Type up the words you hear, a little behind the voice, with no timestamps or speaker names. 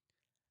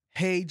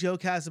Hey, Joe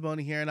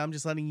Casabona here, and I'm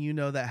just letting you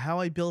know that How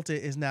I Built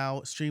It is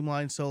now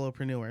Streamlined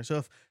Solopreneur. So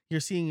if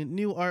you're seeing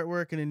new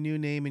artwork and a new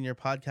name in your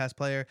podcast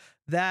player,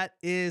 that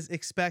is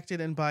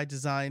expected and by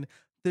design.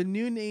 The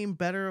new name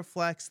better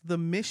reflects the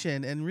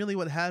mission and really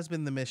what has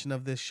been the mission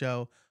of this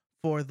show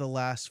for the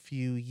last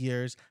few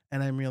years,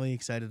 and I'm really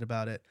excited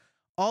about it.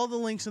 All the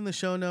links in the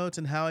show notes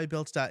and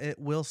howibuilt.it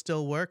will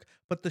still work,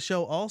 but the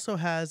show also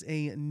has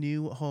a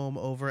new home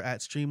over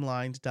at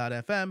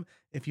streamlined.fm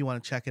if you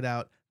want to check it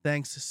out.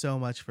 Thanks so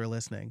much for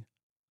listening.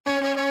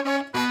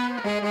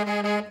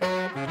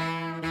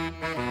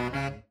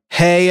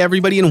 Hey,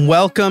 everybody, and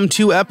welcome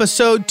to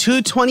episode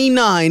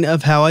 229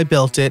 of How I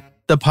Built It,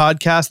 the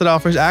podcast that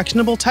offers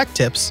actionable tech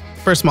tips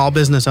for small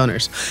business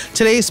owners.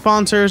 Today's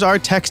sponsors are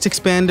Text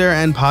Expander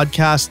and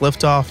Podcast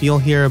Liftoff. You'll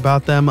hear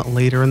about them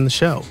later in the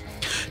show.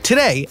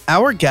 Today,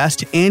 our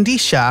guest, Andy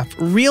Schaff,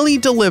 really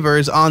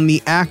delivers on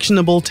the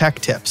actionable tech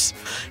tips.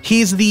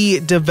 He's the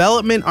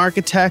development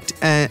architect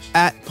at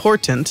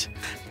Portent,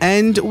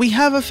 and we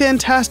have a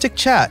fantastic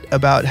chat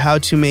about how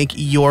to make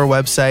your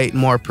website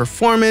more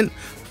performant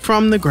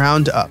from the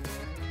ground up.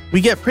 We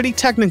get pretty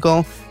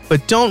technical,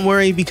 but don't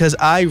worry because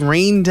I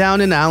rain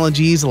down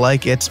analogies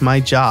like it's my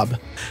job.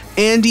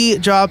 Andy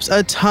drops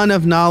a ton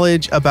of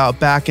knowledge about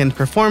back-end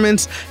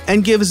performance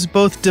and gives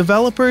both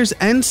developers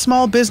and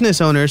small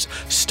business owners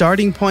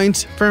starting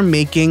points for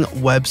making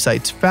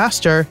websites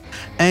faster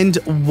and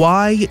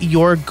why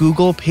your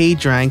Google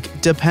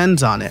PageRank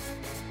depends on it.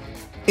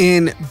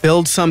 In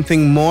Build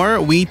Something More,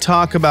 we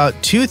talk about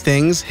two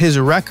things: his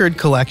record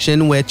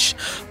collection, which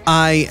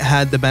I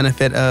had the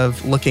benefit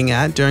of looking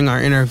at during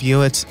our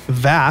interview. It's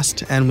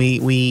vast, and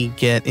we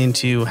get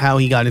into how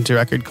he got into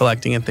record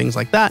collecting and things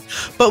like that.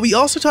 But we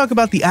also talk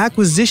about the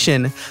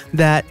acquisition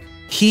that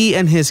he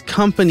and his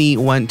company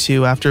went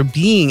to after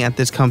being at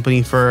this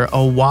company for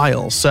a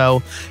while.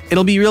 So it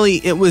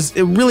was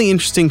a really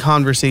interesting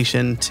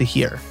conversation to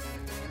hear.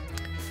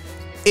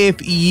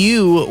 If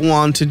you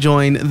want to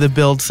join the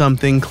Build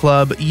Something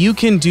Club, you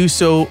can do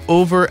so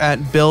over at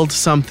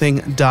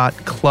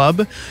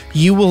buildsomething.club.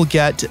 You will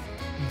get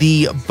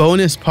the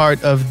bonus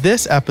part of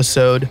this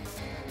episode,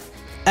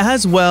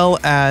 as well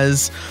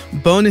as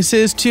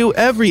bonuses to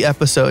every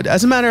episode.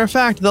 As a matter of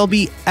fact, there'll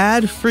be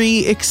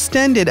ad-free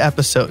extended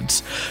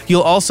episodes.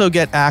 You'll also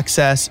get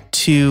access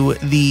to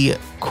the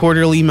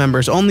quarterly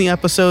members-only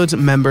episodes,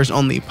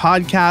 members-only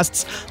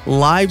podcasts,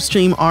 live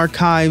stream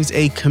archives,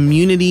 a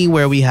community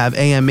where we have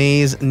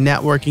AMAs,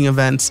 networking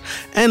events,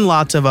 and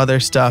lots of other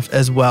stuff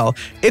as well.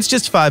 It's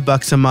just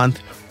 $5 a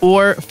month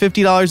or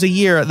 $50 a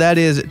year. That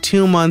is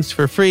 2 months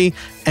for free,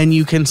 and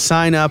you can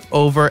sign up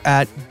over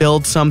at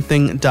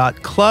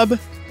buildsomething.club.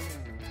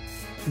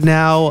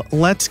 Now,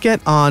 let's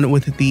get on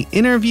with the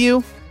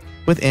interview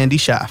with Andy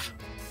Schaff.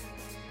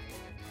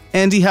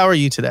 Andy, how are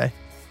you today?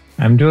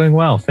 I'm doing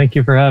well. Thank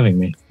you for having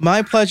me.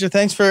 My pleasure.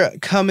 Thanks for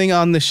coming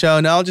on the show.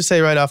 Now, I'll just say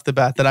right off the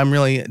bat that I'm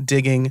really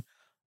digging.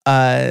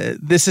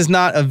 This is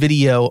not a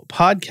video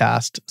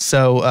podcast.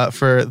 So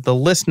for the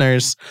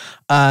listeners,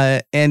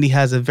 Andy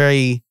has a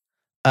very,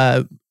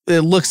 it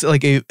looks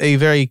like a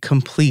very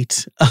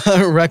complete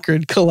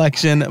record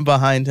collection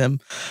behind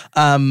him.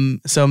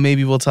 So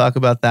maybe we'll talk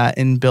about that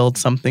and build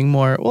something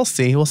more. We'll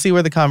see. We'll see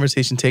where the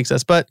conversation takes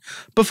us. But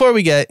before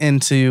we get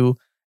into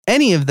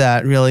any of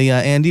that, really,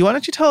 Andy, why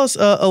don't you tell us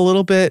a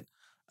little bit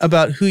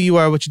about who you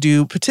are, what you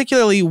do,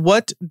 particularly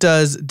what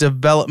does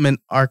development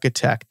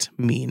architect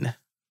mean?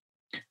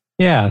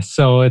 Yeah,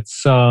 so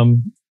it's a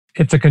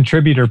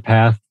contributor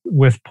path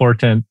with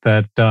Portent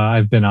that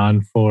I've been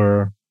on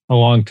for a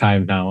long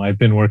time now. I've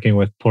been working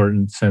with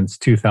Portent since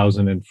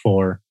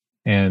 2004,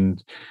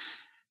 and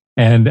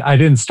I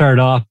didn't start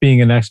off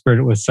being an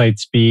expert with site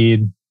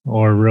speed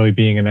or really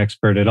being an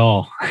expert at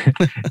all.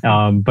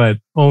 But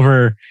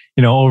over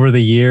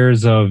the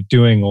years of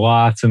doing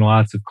lots and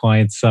lots of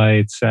client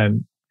sites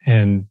and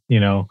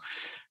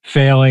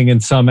failing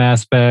in some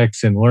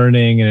aspects and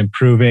learning and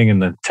improving,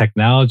 and the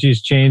technology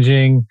is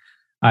changing,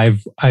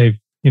 I've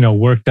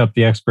worked up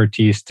the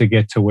expertise to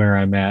get to where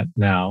I'm at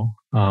now.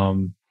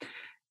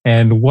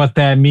 And what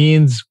that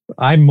means,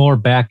 I'm more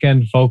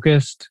back-end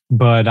focused,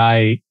 but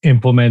I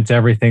implement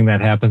everything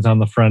that happens on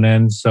the front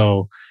end.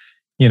 So,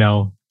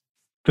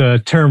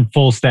 the term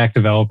full stack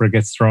developer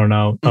gets thrown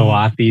out a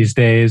lot these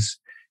days.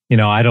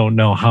 I don't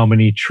know how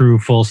many true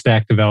full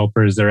stack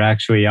developers there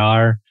actually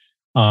are.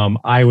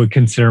 I would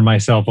consider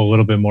myself a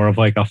little bit more of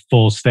like a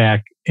full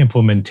stack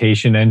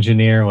implementation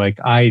engineer. Like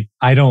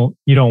you don't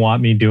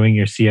want me doing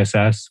your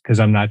CSS because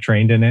I'm not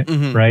trained in it,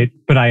 right?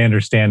 But I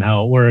understand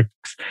how it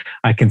works.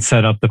 I can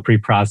set up the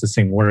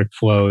pre-processing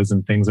workflows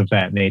and things of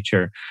that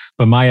nature.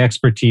 But my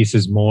expertise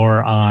is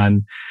more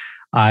on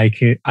I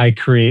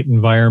create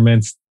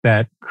environments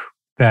that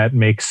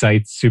make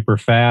sites super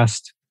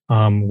fast,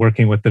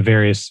 working with the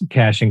various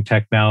caching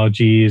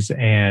technologies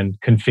and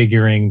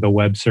configuring the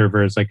web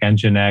servers like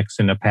Nginx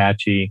and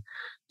Apache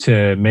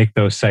to make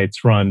those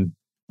sites run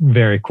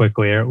very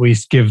quickly, or at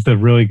least give the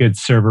really good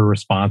server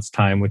response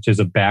time, which is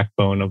a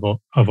backbone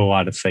of a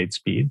lot of site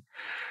speed.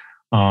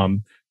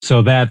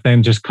 So that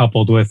then just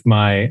coupled with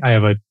I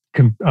have a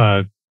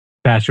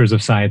bachelor's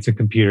of science in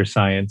computer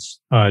science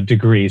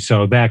degree.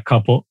 So that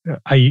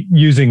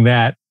using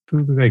that,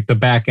 like the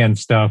back end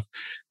stuff,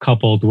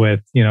 coupled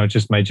with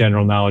just my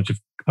general knowledge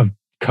of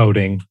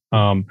coding,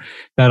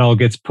 that all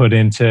gets put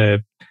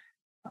into.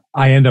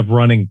 I end up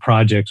running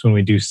projects when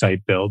we do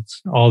site builds,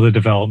 all the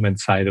development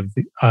side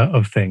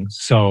of things.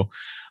 So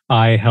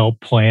I help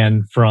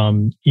plan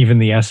from even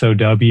the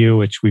SOW,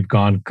 which we've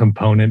gone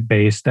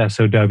component-based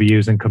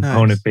SOWs and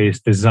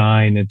component-based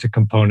design into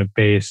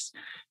component-based,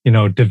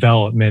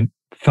 development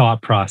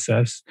thought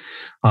process.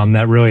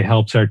 That really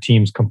helps our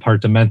teams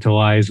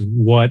compartmentalize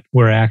what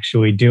we're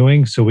actually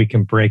doing so we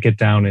can break it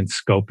down and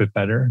scope it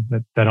better.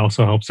 That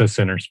also helps us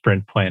in our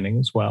sprint planning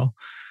as well.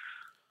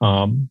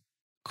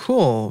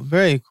 Cool.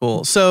 Very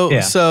cool.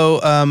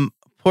 Portent,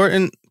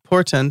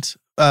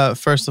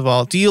 first of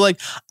all, do you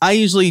I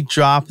usually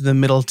drop the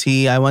middle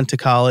T. I went to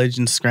college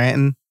in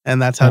Scranton, and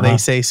that's how they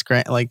say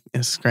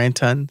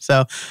Scranton.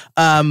 So,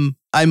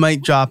 I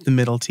might drop the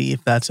middle T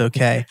if that's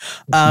okay.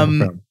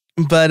 So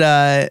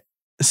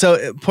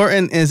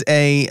Portent is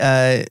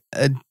a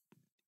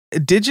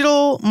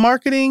digital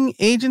marketing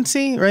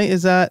agency, right?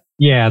 Is that?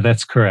 Yeah,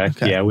 that's correct.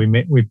 Okay. Yeah, we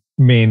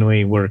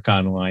mainly work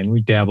online.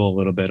 We dabble a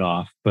little bit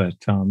off, but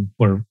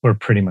we're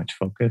pretty much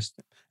focused.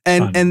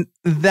 And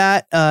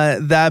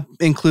that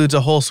includes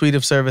a whole suite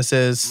of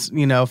services,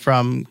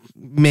 from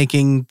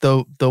making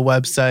the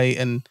website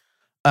and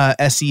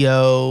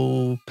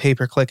SEO,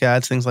 pay-per-click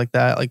ads, things like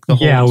that. Like the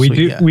whole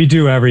suite, we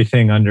do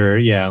everything under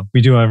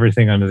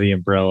the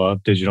umbrella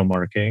of digital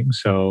marketing.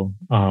 So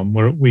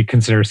we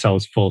consider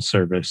ourselves full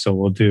service. So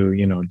we'll do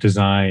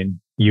design,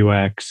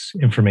 UX,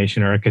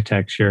 information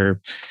architecture,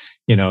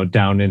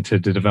 down into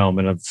the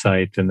development of the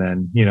site, and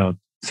then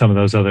some of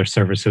those other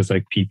services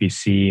like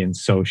PPC and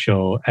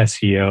social,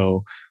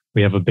 SEO.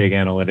 We have a big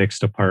analytics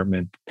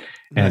department,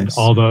 and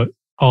all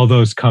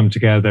those come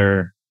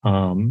together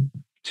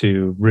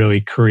to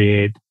really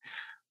create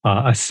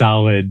a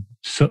solid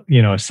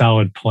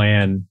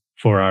plan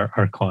for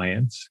our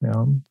clients.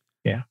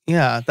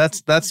 Yeah,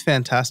 that's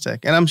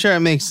fantastic, and I'm sure it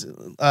makes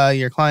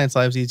your clients'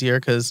 lives easier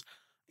because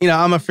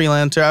I'm a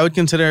freelancer. I would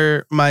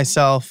consider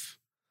myself,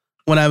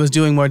 when I was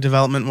doing more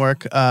development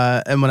work,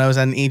 and when I was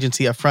at an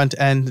agency, a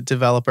front-end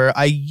developer.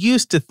 I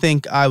used to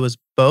think I was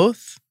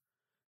both,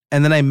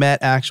 and then I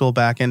met actual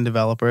back-end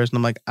developers, and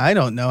I'm like, I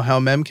don't know how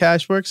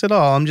Memcache works at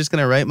all. I'm just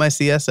going to write my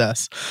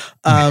CSS.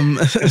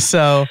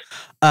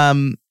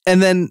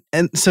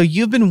 So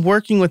you've been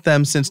working with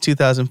them since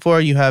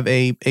 2004. You have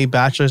a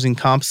bachelor's in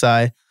comp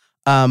sci.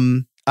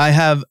 I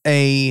have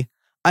a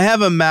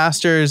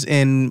master's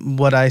in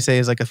what I say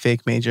is like a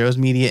fake major. It was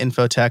media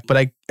infotech, but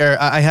I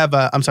have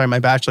my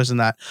bachelor's in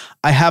that.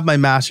 I have my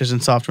master's in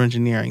software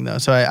engineering though.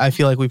 So I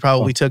feel like we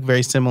probably took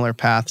very similar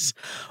paths.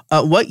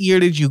 What year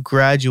did you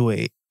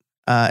graduate?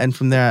 And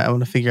from there, I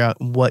want to figure out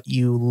what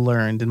you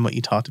learned and what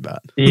you talked about.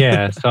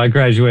 Yeah. So I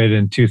graduated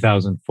in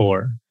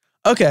 2004.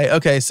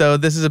 Okay. So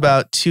this is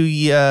about 3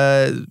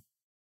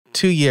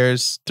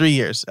 years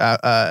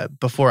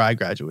before I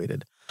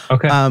graduated.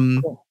 Okay.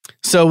 Cool.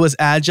 So was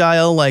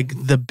Agile like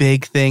the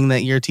big thing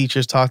that your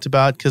teachers talked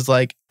about? Because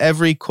like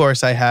every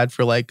course I had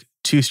for like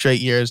 2 straight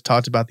years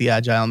talked about the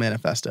Agile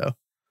Manifesto.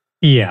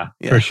 Yeah,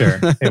 for sure.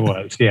 It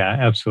was. Yeah,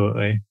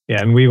 absolutely.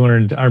 Yeah. And we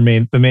learned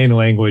the main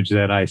language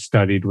that I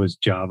studied was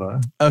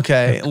Java.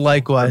 Okay.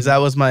 Likewise. That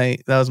was my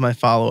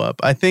follow-up.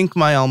 I think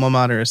my alma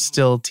mater is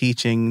still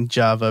teaching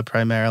Java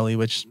primarily,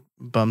 which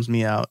bums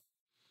me out.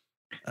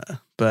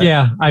 But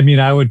yeah,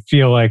 I would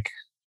feel like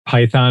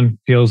Python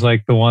feels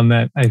like the one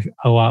that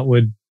a lot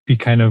would be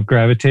kind of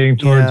gravitating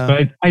towards,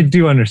 but I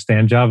do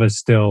understand Java is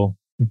still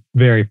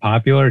very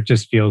popular. It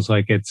just feels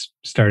like it's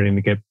starting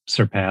to get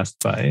surpassed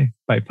by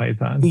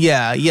Python.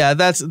 Yeah,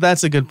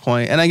 that's a good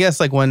point. And I guess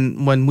like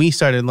when we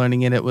started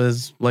learning it, it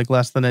was like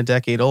less than a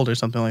decade old or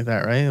something like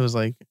that, right? It was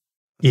like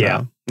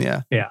yeah.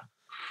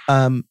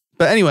 But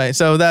anyway,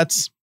 so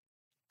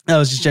I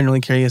was just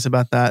generally curious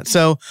about that.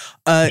 So,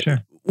 sure.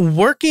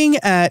 Working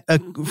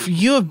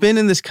you have been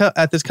in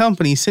at this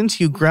company since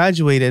you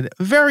graduated.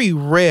 Very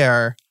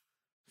rare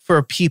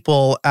for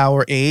people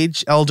our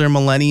age, elder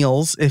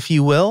millennials, if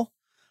you will.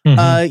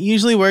 Mm-hmm.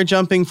 Usually we're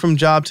jumping from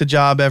job to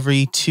job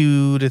every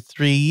 2 to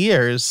 3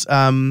 years.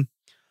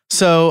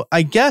 So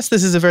I guess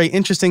this is a very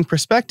interesting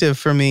perspective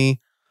for me.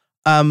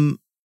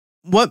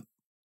 What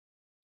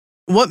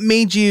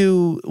made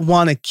you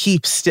want to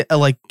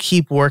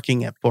keep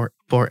working at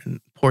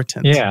Portent?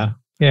 Yeah.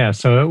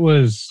 So it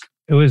was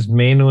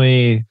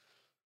mainly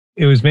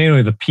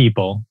the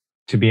people,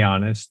 to be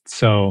honest.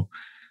 So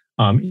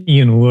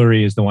Ian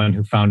Lurie is the one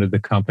who founded the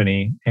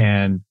company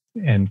and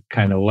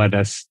kind of led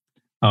us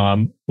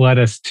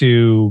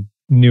to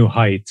new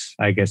heights,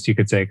 I guess you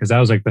could say, because I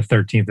was like the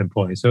 13th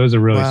employee. So it was a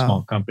really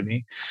small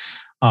company.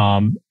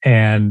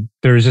 And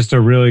there's just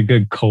a really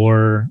good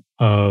core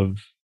of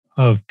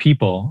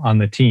people on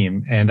the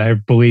team. And I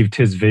believed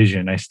his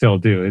vision. I still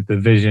do. The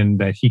vision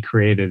that he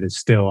created is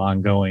still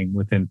ongoing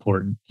within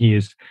Portent. He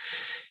is,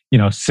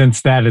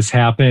 since that has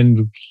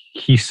happened,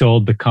 he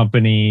sold the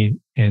company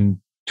in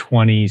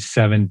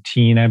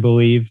 2017, I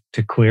believe,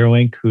 to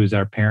Clearlink, who's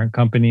our parent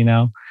company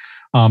now.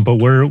 But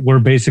we're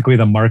basically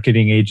the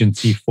marketing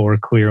agency for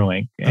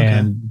Clearlink. Okay.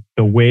 And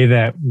the way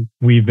that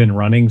we've been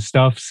running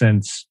stuff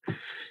since,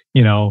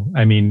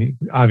 I mean,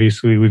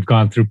 obviously we've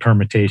gone through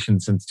permutation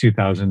since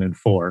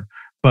 2004,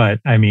 but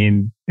I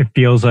mean, it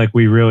feels like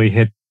we really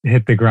hit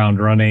the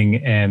ground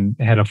running and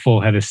had a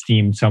full head of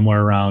steam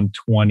somewhere around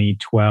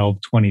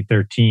 2012,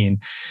 2013.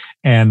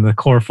 And the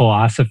core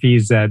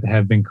philosophies that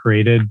have been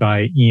created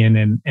by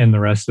Ian and the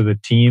rest of the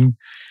team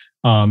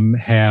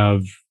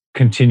have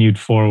continued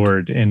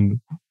forward. And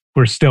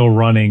we're still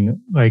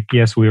running, like,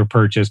 yes, we were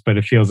purchased, but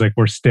it feels like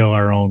we're still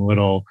our own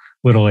little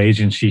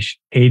agency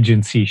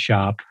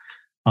shop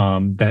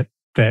that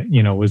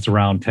was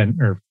around 10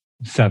 or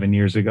 7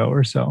 years ago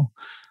or so.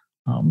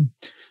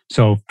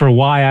 So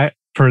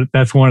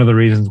that's one of the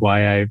reasons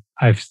why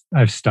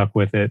I've stuck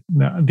with it.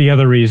 The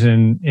other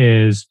reason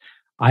is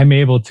I'm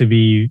able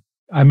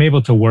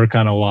to work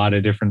on a lot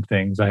of different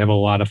things. I have a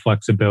lot of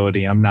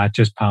flexibility. I'm not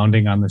just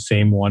pounding on the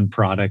same one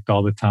product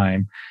all the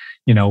time.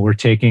 We're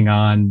taking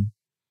on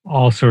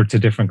all sorts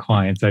of different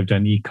clients. I've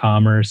done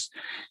e-commerce.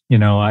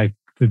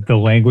 The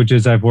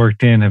languages I've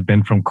worked in have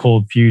been from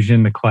Cold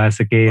Fusion to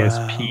Classic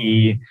ASP.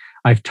 Wow.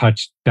 I've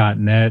touched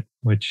 .NET,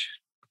 which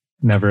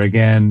never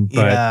again,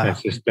 but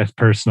that's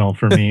personal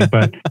for me.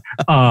 But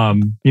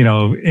in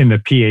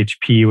the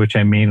PHP, which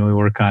I mainly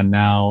work on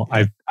now,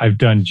 I've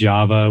done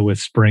Java with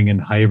Spring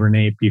and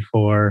Hibernate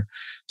before.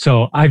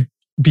 So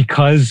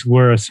because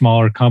we're a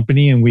smaller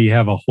company and we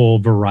have a whole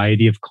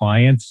variety of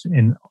clients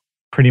in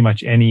pretty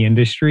much any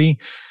industry,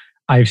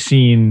 I've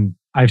seen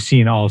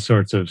all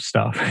sorts of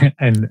stuff,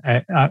 and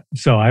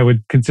so I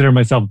would consider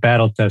myself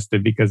battle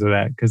tested because of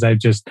that. Because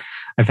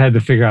I've had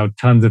to figure out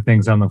tons of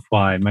things on the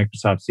fly,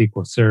 Microsoft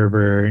SQL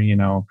Server,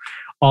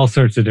 all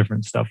sorts of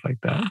different stuff like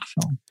that.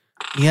 So,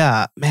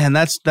 yeah, man,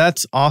 that's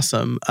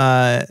awesome.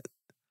 That's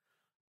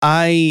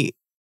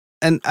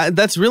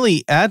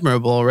really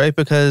admirable, right?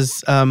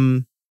 Because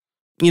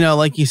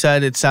like you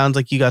said, it sounds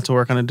like you got to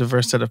work on a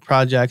diverse set of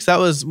projects. That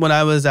was when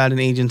I was at an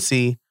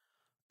agency.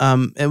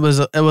 It was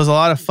a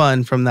lot of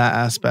fun from that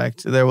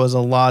aspect. There was a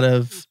lot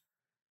of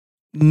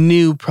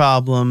new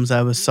problems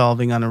I was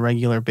solving on a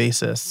regular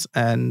basis,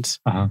 and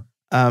part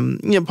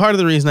of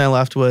the reason I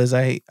left was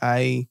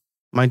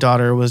my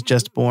daughter was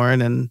just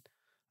born, and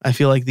I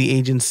feel like the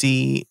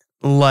agency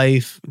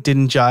life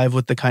didn't jive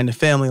with the kind of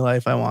family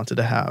life I wanted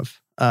to have.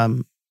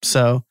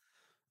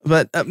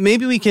 But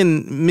maybe we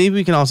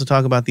can also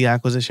talk about the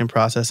acquisition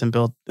process and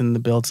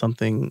build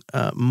something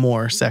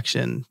more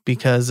section,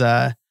 because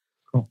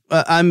cool.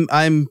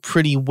 I'm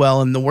pretty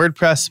well in the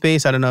WordPress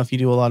space. I don't know if you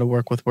do a lot of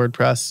work with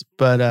WordPress,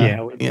 but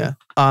yeah.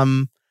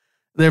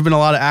 There have been a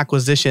lot of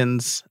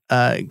acquisitions.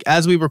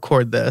 As we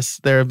record this,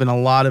 there have been a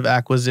lot of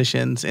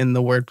acquisitions in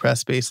the WordPress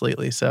space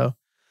lately. So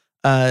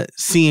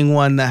seeing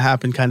one that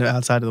happened kind of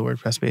outside of the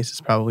WordPress space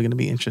is probably going to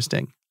be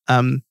interesting.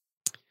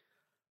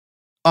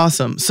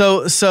 Awesome.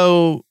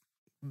 So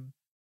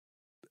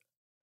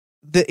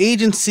the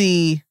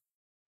agency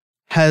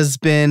has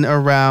been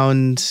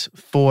around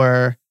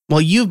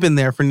you've been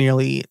there for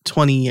nearly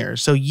 20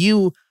 years. So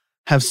you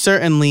have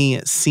certainly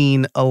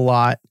seen a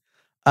lot.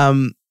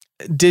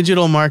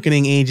 Digital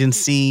marketing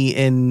agency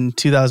in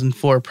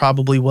 2004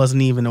 probably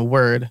wasn't even a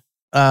word,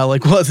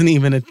 wasn't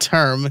even a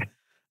term.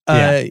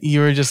 You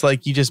were just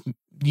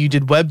you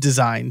did web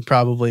design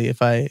probably,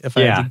 if I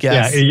had to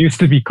guess. Yeah, it used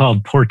to be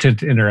called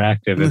Portent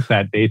Interactive, if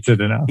that dates it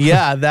enough.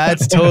 Yeah,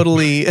 that's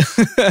totally,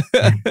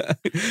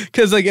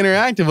 because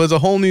interactive was a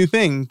whole new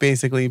thing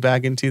basically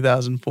back in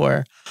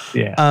 2004.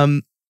 Yeah.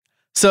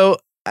 So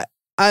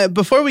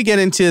before we get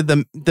into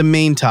the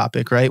main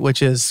topic, right,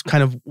 which is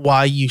kind of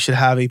why you should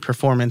have a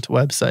performant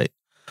website,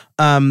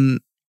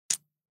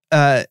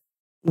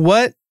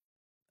 what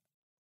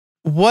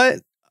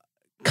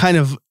kind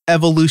of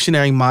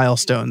evolutionary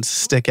milestones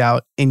stick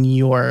out in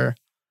your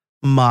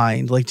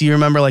mind? Do you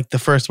remember the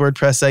first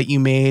WordPress site you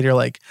made,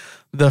 or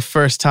the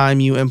first time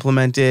you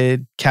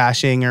implemented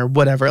caching or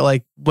whatever,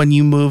 when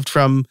you moved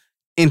from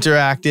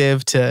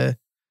interactive to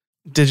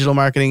digital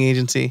marketing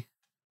agency?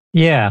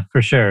 Yeah,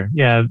 for sure.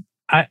 Yeah.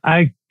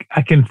 I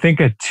can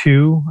think of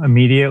two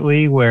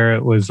immediately where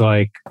it was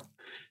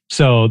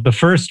so the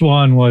first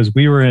one was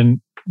the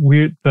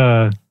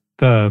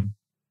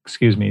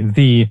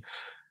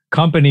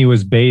company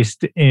was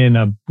based in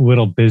a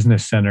little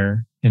business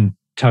center in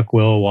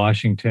Tukwila,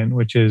 Washington,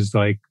 which is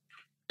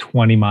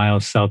 20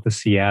 miles south of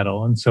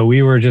Seattle. And so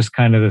we were just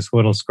kind of this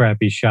little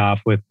scrappy shop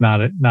with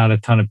not a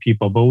ton of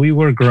people, but we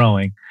were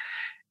growing.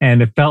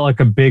 And it felt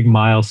like a big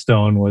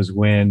milestone was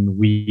when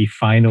we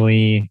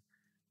finally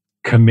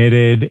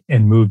committed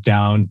and moved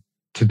down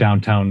to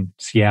downtown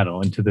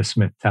Seattle into the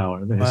Smith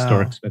Tower, the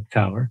historic Smith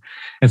Tower.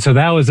 And so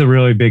that was a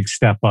really big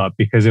step up,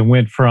 because it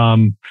went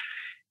from,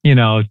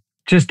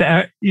 just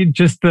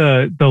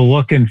the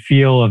look and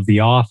feel of the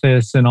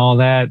office and all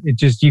that. It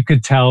just, you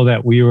could tell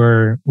that we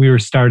were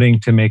starting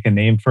to make a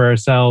name for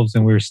ourselves,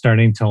 and we were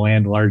starting to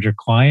land larger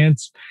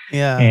clients.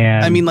 Yeah.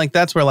 And I mean, like,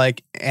 that's where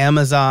like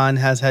Amazon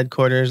has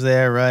headquarters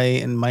there,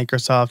 right? And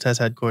Microsoft has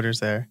headquarters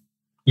there.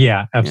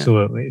 Yeah,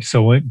 absolutely. Yeah.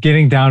 So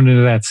getting down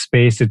into that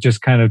space, it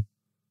just kind of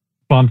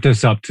bumped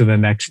us up to the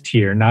next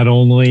tier. Not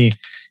only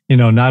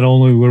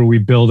were we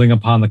building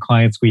upon the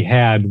clients we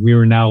had, we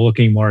were now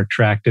looking more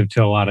attractive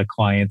to a lot of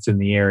clients in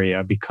the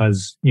area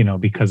because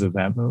of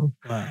that move.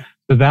 Wow.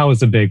 So that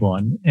was a big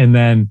one. And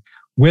then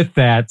with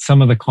that,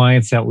 some of the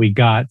clients that we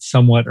got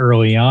somewhat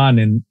early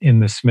on in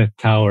the Smith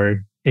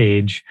Tower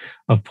age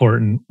of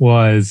Portland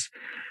was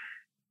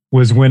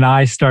when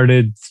I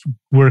started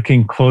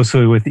working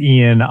closely with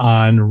Ian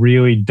on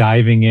really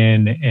diving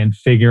in and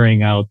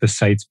figuring out the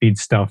site speed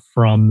stuff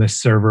from the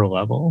server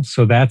level.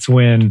 So that's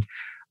when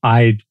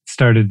I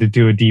started to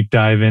do a deep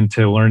dive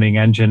into learning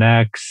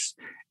Nginx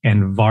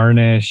and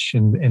Varnish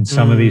and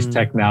some of these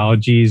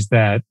technologies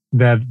that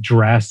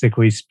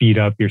drastically speed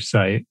up your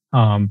site.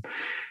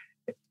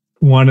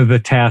 One of the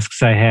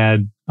tasks I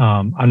had,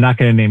 I'm not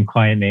going to name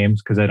client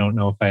names because I don't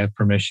know if I have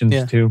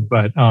permissions to,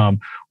 but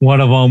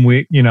one of them,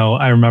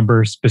 I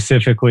remember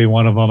specifically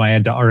one of them, I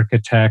had to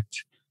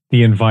architect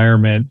the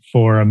environment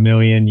for 1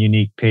 million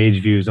unique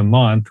page views a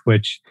month,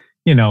 which,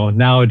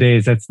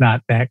 nowadays that's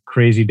not that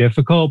crazy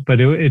difficult, but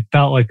it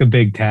felt like a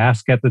big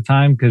task at the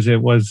time because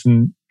it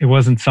wasn't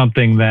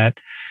something that,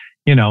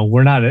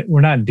 we're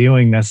not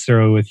dealing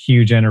necessarily with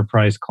huge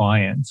enterprise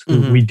clients.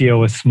 Mm-hmm. We deal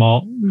with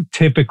small,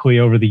 typically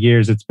over the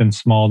years, it's been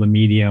small to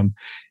medium.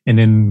 And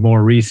in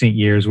more recent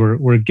years,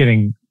 we're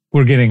getting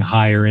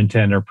higher into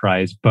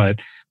enterprise, but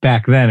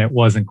back then it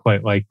wasn't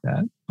quite like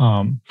that.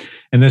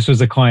 And this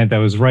was a client that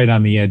was right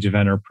on the edge of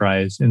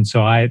enterprise. And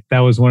so that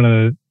was one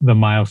of the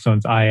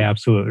milestones I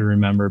absolutely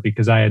remember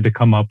because I had to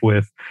come up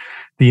with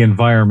the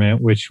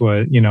environment, which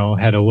was,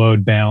 had a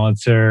load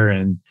balancer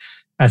and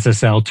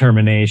SSL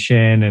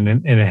termination,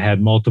 and it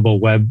had multiple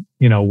web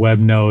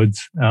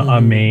nodes,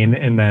 a main,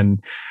 and then,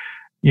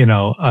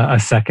 a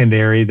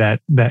secondary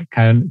that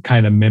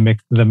kind of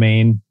mimicked the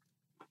main.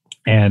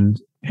 And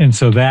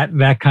so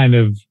that kind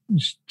of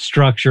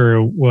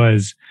structure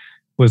was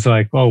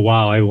like, oh,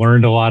 wow, I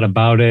learned a lot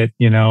about it,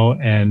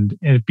 and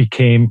it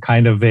became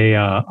kind of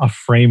a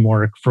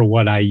framework for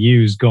what I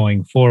use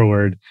going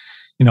forward.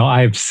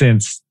 I've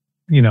since,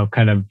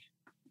 kind of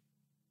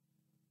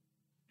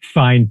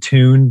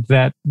fine-tuned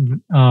that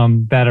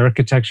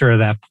architecture or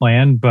that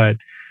plan, but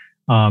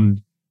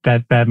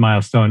that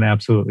milestone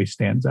absolutely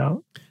stands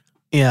out.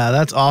 Yeah,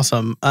 that's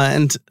awesome.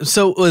 And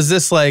so was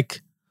this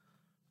like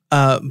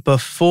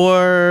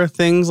before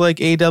things like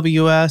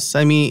AWS?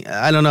 I mean,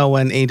 I don't know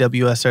when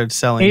AWS started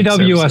selling.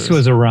 AWS services.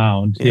 Was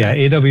around. Yeah,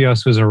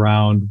 AWS was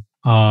around.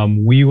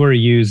 We were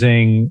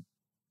using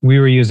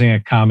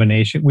a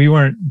combination. We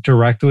weren't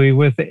directly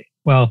with it.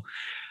 Well,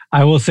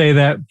 I will say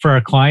that for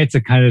our clients,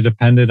 it kind of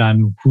depended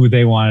on who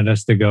they wanted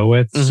us to go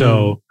with. Mm-hmm.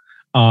 So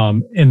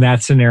in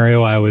that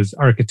scenario, I was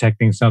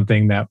architecting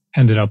something that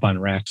ended up on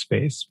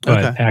Rackspace.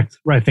 But I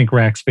think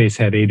Rackspace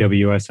had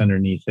AWS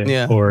underneath it.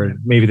 Yeah. Or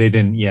maybe they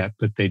didn't yet,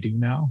 but they do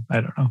now.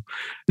 I don't know.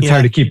 It's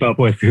hard to keep up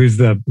with who's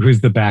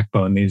the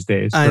backbone these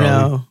days. I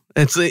know.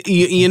 It's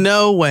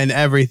when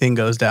everything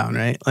goes down,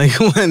 right? Like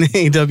when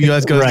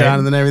AWS goes down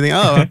and then everything.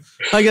 Oh,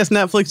 I guess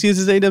Netflix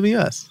uses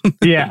AWS.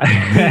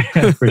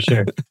 Yeah, for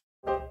sure.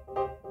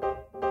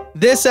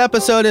 This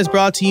episode is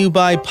brought to you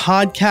by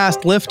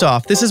Podcast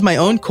Liftoff. This is my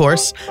own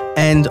course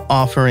and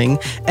offering.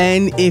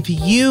 And if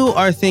you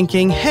are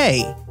thinking,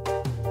 hey,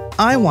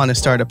 I want to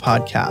start a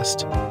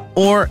podcast,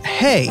 or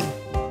hey,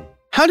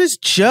 how does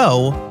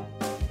Joe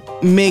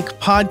make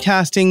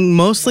podcasting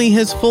mostly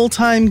his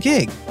full-time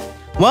gig?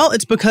 Well,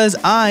 it's because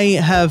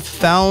I have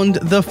found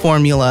the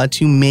formula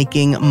to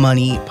making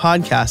money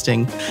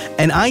podcasting,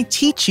 and I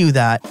teach you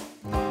that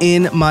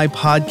in my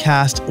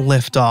Podcast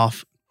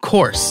Liftoff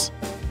course.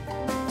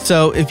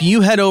 So if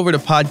you head over to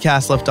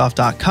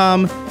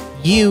podcastliftoff.com,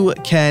 you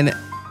can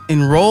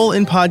enroll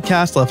in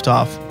Podcast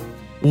Liftoff,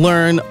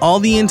 learn all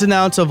the ins and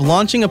outs of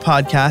launching a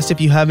podcast if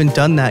you haven't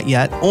done that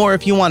yet, or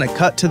if you want to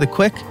cut to the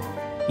quick,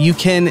 you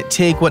can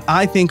take what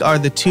I think are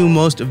the two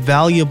most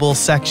valuable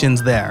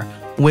sections there,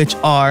 which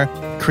are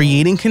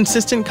creating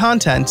consistent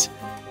content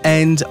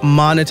and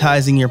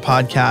monetizing your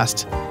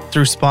podcast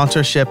through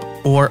sponsorship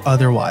or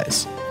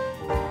otherwise.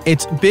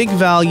 It's big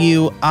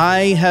value.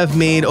 I have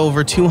made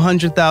over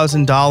 $200,000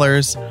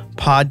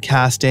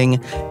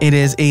 podcasting. It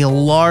is a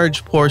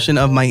large portion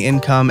of my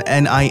income,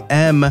 and I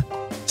am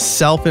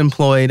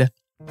self-employed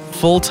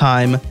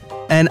full-time,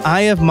 and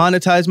I have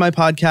monetized my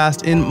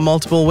podcast in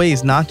multiple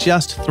ways, not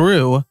just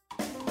through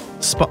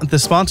the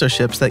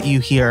sponsorships that you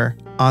hear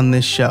on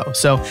this show.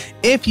 So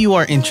if you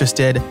are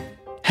interested,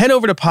 head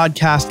over to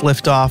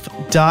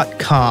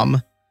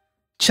podcastliftoff.com.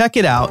 Check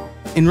it out.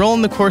 Enroll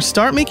in the course.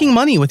 Start making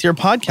money with your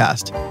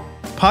podcast.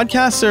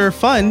 Podcasts are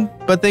fun,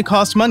 but they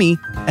cost money,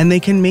 and they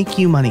can make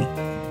you money.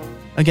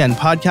 Again,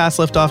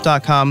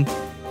 podcastliftoff.com.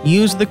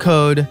 Use the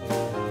code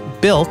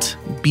BUILT,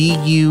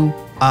 BUILT,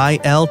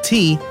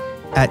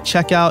 at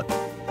checkout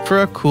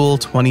for a cool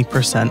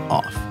 20%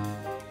 off.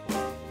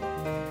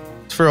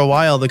 For a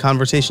while, the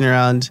conversation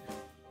around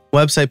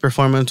website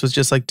performance was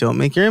just like, don't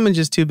make your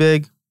images too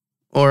big,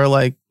 or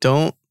like,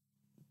 don't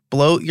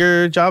bloat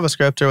your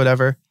JavaScript or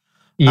whatever.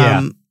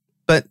 Yeah.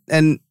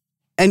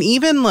 And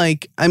even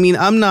like, I mean,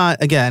 I'm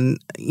not, again,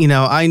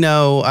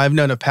 I've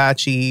known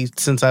Apache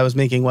since I was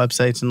making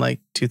websites in like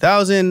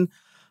 2000.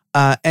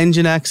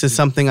 Nginx is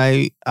something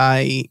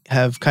I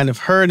have kind of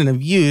heard and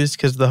have used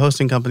because the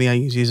hosting company I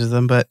use uses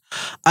them, but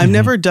I've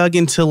never dug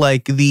into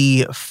like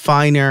the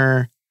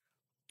finer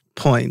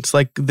points.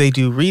 Like they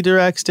do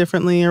redirects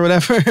differently or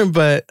whatever,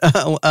 but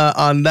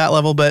on that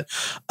level. But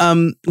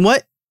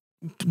what,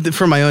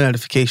 for my own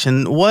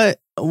edification, what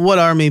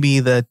are maybe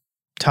the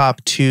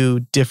top 2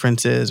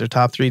 differences or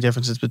top 3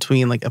 differences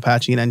between like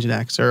Apache and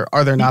Nginx, or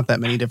are there not that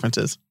many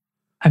differences?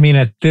 I mean,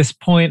 at this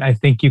point, I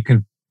think you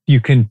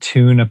can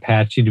tune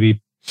Apache to be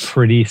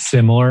pretty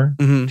similar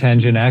to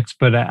Nginx,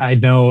 but I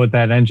know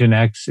that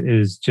Nginx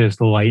is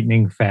just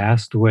lightning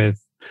fast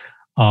with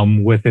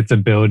its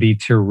ability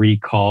to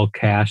recall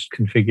cached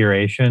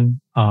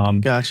configuration.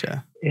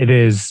 Gotcha. It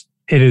is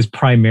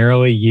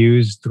primarily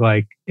used,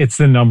 like it's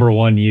the number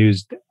one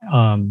used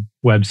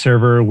web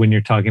server when you're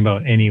talking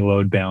about any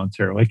load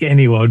balancer. Like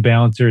any load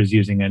balancer is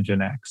using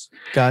Nginx.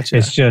 Gotcha.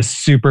 It's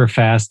just super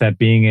fast at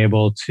being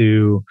able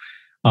to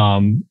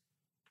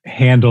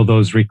handle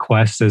those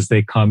requests as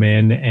they come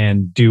in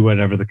and do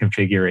whatever the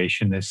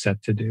configuration is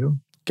set to do.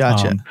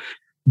 Gotcha.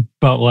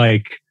 But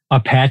like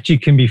Apache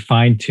can be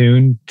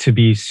fine-tuned to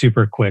be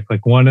super quick.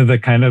 Like one of the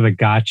kind of the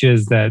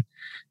gotchas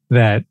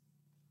that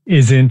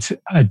isn't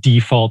a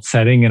default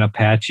setting in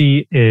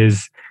Apache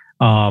is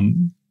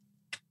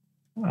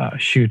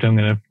shoot,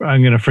 I'm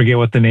gonna forget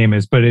what the name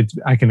is, but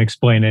I can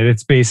explain it.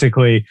 It's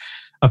basically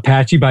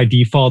Apache by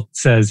default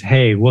says,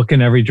 hey, look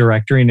in every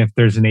directory, and if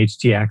there's an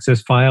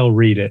htaccess file,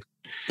 read it.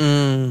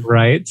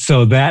 Right?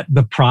 So that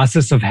the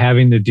process of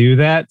having to do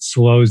that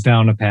slows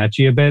down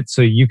Apache a bit.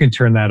 So you can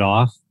turn that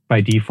off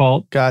by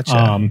default.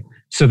 Gotcha.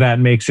 So that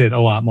makes it a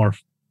lot more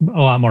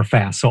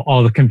fast. So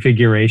all the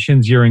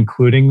configurations, you're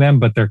including them,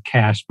 but they're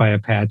cached by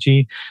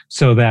Apache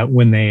so that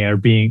when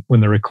the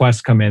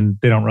requests come in,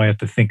 they don't really have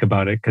to think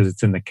about it because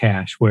it's in the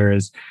cache.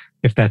 Whereas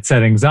if that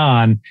setting's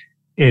on,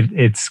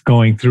 it's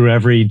going through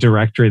every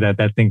directory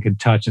that thing could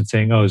touch and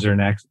saying, oh, is there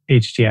an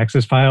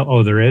htaccess file?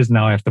 Oh, there is.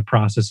 Now I have to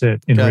process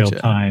it in real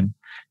time.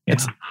 Yeah.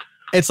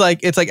 It's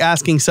like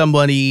asking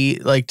somebody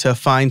like to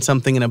find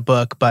something in a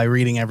book by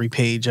reading every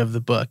page of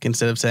the book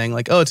instead of saying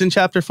like, oh, it's in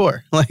chapter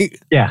 4.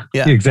 Like, yeah,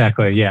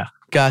 exactly. Yeah.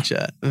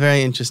 Gotcha.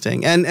 Very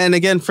interesting. And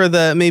again, for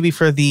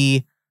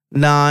the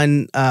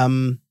non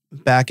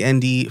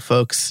back-endy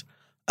folks,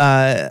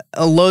 a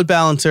load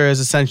balancer is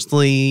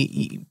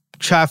essentially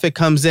traffic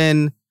comes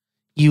in.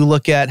 You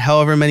look at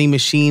however many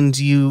machines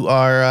you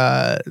are,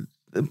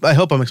 I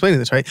hope I'm explaining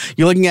this right.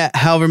 You're looking at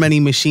however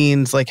many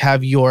machines like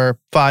have your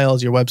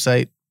files, your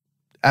website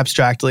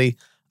abstractly,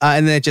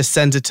 and then it just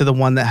sends it to the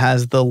one that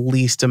has the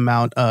least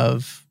amount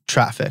of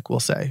traffic, we'll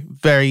say.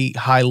 Very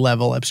high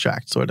level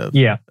abstract sort of.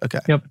 Yeah. Okay.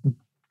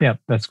 Yep.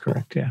 That's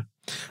correct. Yeah.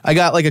 I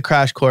got like a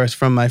crash course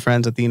from my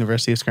friends at the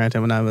University of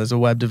Scranton when I was a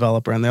web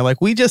developer, and they're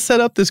like, we just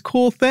set up this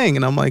cool thing.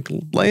 And I'm like,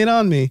 lay it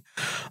on me.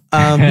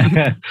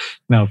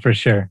 No, for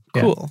sure.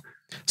 Cool. Yeah.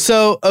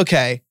 So,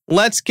 okay,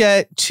 let's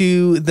get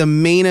to the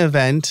main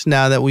event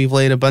now that we've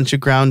laid a bunch of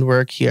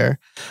groundwork here.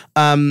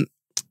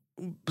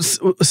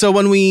 So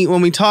when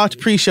we talked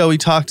pre-show, we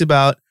talked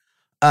about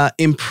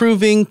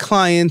improving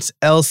clients'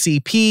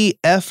 LCP,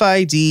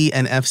 FID,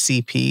 and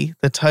FCP.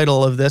 The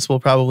title of this will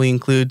probably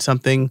include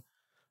something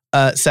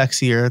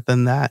sexier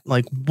than that,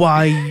 like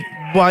why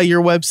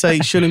your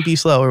website shouldn't be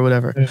slow or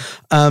whatever.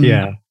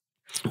 Yeah.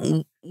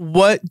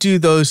 What do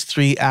those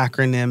 3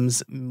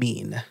 acronyms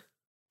mean?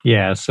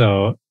 Yeah.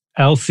 So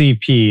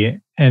LCP,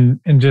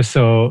 and just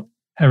so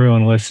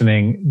everyone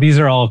listening, these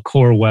are all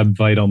core web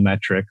vital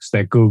metrics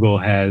that Google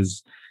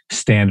has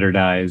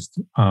standardized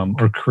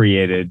or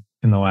created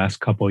in the last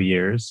couple of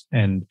years,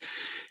 and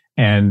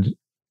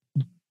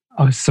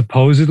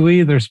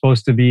supposedly they're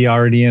supposed to be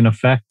already in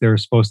effect. They're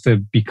supposed to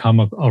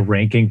become a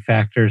ranking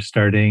factor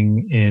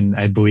starting in,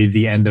 I believe,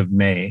 the end of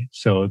May.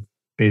 So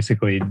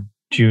basically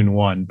June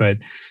 1, but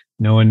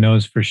no one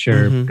knows for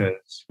sure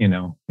because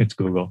it's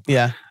Google.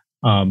 Yeah.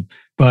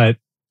 But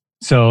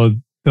so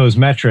those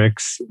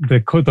metrics,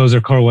 those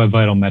are core web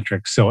vital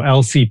metrics. So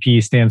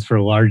LCP stands for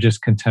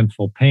largest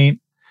contentful paint,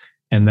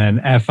 and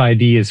then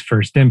FID is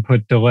first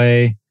input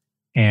delay,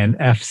 and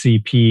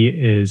FCP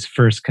is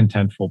first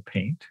contentful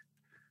paint.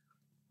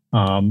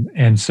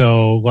 And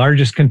so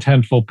largest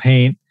contentful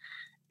paint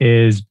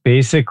is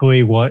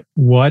basically what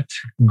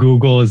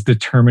Google is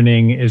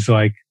determining is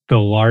like the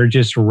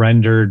largest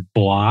rendered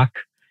block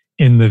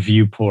in the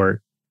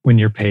viewport when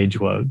your page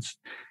loads.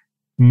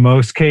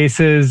 Most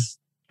cases,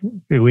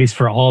 at least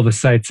for all the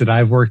sites that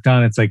I've worked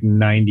on, it's like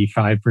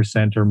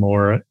 95% or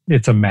more.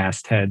 It's a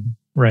masthead,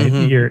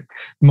 right?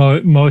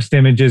 Most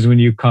images when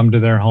you come to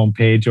their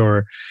homepage,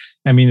 or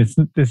I mean,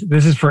 this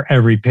is for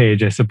every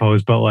page, I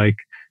suppose, but like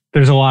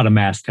there's a lot of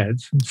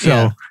mastheads.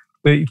 So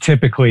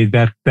typically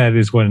that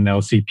is what an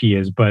LCP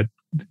is. But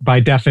by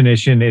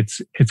definition,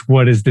 it's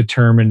what is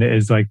determined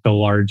as like the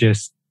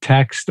largest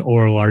text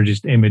or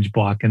largest image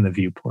block in the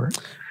viewport.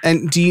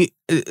 And do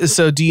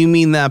you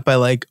mean that by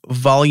like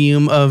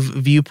volume of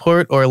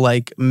viewport or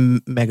like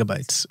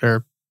megabytes,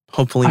 or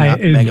hopefully not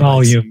megabytes?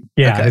 Volume.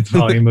 Yeah, okay. It's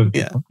volume of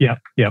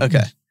Yep.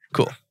 Okay,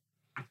 cool.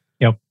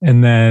 Yep.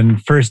 And then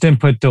first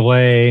input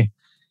delay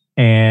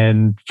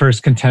and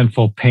first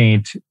contentful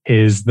paint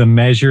is the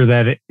measure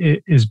that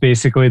it is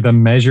basically the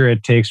measure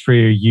it takes for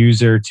your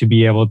user to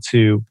be able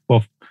to,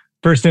 well,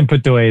 first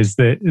input delay is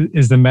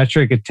the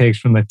metric it takes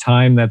from the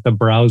time that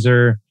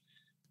the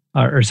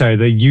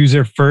the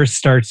user first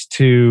starts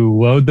to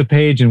load the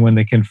page and when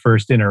they can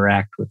first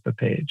interact with the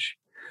page.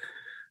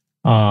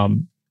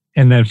 And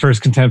then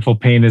first contentful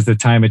paint is the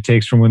time it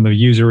takes from when the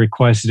user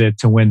requested it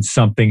to when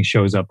something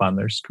shows up on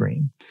their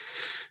screen.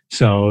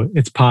 So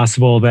it's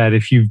possible that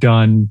if you've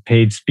done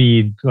page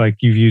speed, like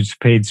you've used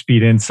page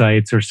speed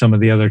insights or some of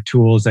the other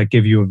tools that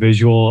give you a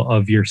visual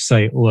of your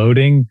site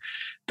loading,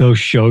 they'll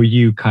show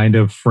you kind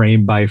of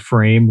frame by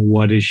frame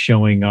what is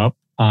showing up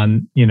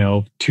on,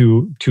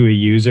 to a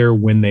user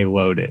when they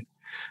load it.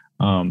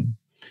 A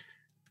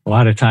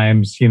lot of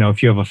times,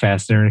 if you have a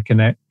fast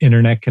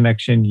internet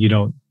connection, you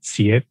don't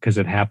see it because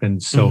it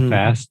happens so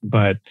fast,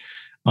 but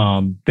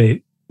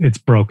it's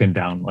broken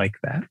down like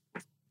that.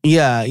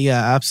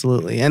 Yeah,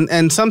 absolutely.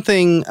 And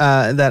something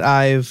that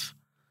I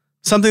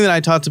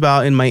talked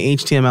about in my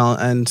HTML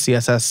and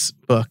CSS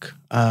book,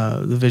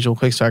 the Visual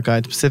Quick Start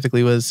Guide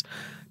specifically, was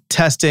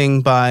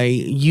testing by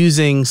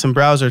using some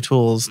browser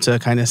tools to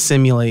kind of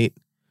simulate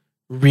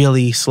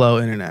really slow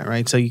internet,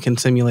 right? So you can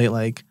simulate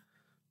like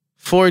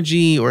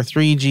 4G or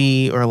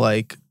 3G or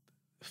like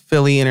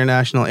Philly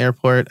International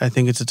Airport. I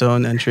think it's its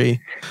own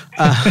entry.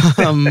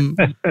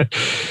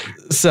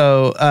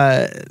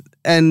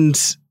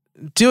 And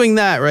doing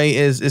that, right,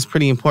 is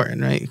pretty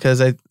important, right?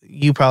 Because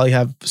you probably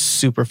have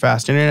super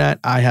fast internet.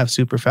 I have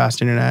super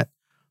fast internet.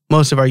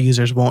 Most of our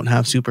users won't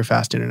have super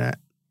fast internet.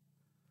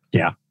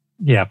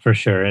 Yeah, for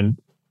sure. And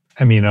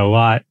I mean,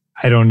 I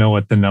don't know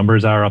what the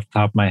numbers are off the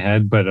top of my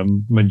head, but a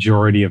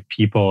majority of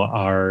people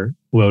are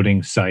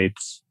loading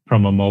sites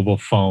from a mobile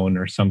phone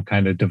or some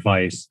kind of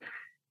device.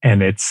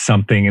 And it's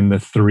something in the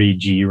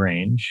 3G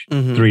range,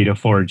 3 to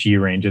 4G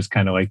range is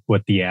kind of like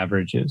what the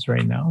average is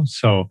right now.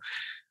 So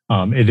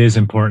it is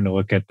important to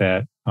look at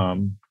that.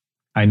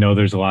 I know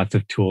there's lots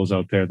of tools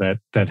out there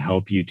that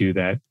help you do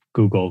that.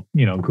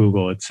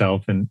 Google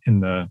itself and in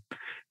the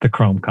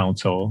Chrome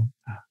console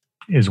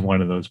is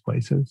one of those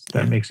places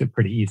that makes it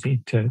pretty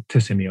easy to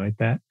simulate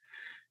that.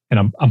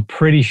 And I'm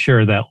pretty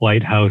sure that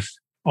Lighthouse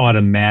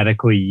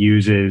automatically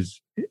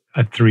uses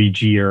a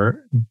 3G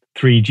or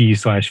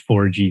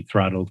 3G/4G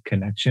throttled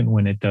connection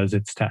when it does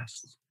its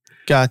tests.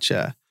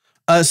 Gotcha.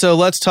 So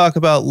let's talk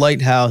about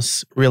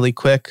Lighthouse really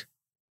quick.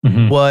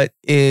 What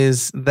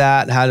is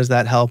that? How does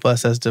that help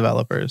us as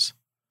developers?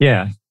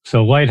 Yeah.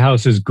 So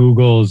Lighthouse is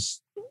Google's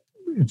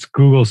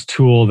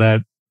tool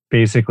that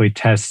basically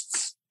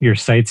tests your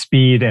site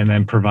speed and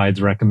then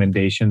provides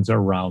recommendations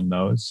around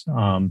those.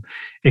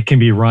 It can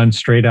be run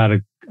straight out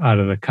of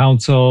the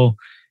console.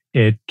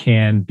 It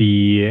can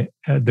be,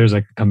 there's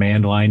like a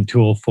command line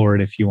tool for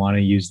it if you want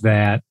to use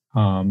that.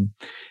 And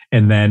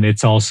then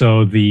it's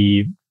also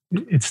the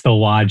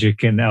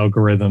logic and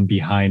algorithm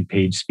behind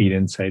page speed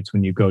insights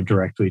when you go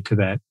directly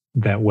to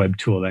that web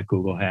tool that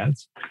Google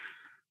has.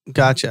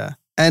 Gotcha.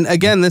 And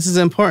again, this is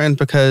important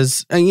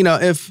because,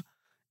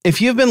 if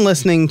you've been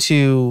listening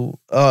to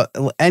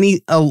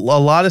a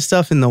lot of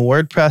stuff in the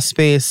WordPress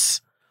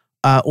space,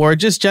 or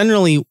just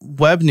generally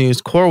web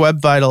news, Core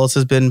Web Vitals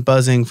has been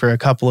buzzing for a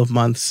couple of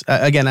months.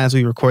 Again, as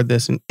we record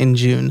this in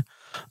June.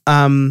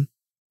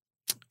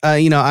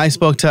 I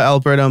spoke to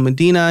Alberto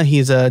Medina.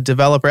 He's a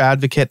developer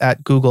advocate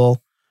at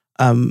Google.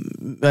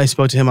 I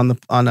spoke to him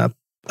on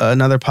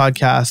another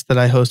podcast that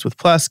I host with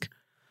Plesk.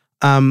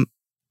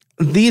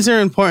 These are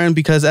important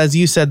because, as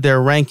you said,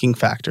 they're ranking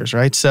factors,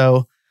 right?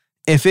 So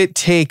if it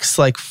takes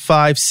like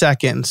 5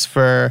 seconds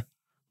for,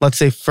 let's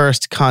say,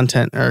 first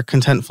content or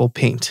contentful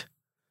paint,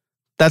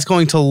 that's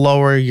going to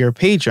lower your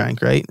page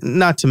rank, right?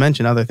 Not to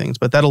mention other things,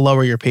 but that'll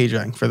lower your page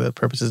rank for the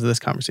purposes of this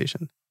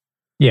conversation.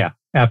 Yeah,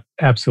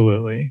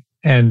 absolutely.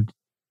 And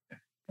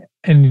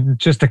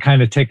just to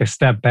kind of take a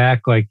step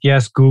back, like,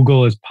 yes,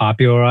 Google is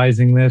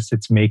popularizing this.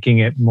 It's making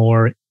it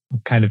more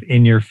kind of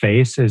in your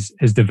face as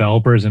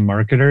developers and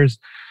marketers.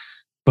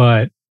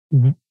 But,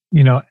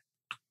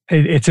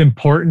 it's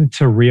important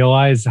to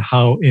realize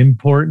how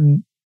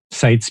important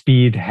site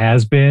speed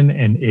has been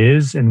and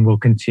is and will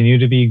continue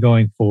to be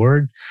going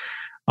forward.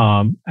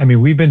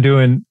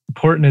 Portland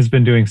has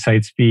been doing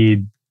site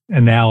speed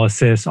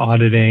analysis,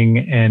 auditing,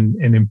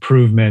 and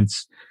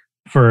improvements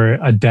for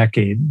a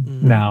decade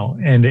now.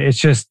 And it's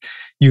just,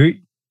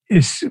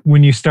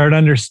 when you start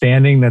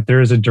understanding that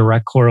there is a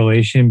direct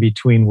correlation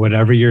between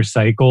whatever your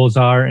site goals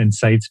are and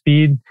site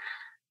speed,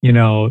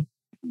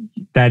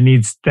 that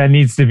needs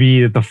to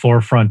be at the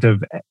forefront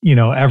of,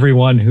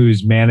 everyone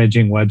who's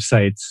managing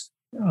websites.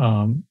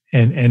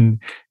 And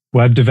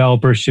web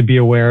developers should be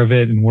aware of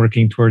it and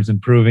working towards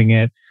improving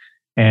it.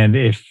 And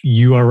if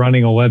you are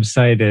running a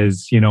website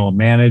as, a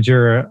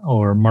manager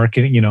or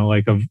marketing,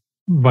 like a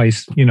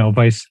vice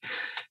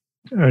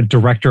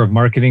director of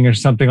marketing or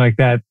something like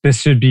that, this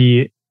should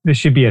be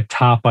a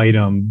top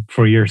item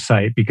for your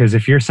site, because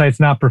if your site's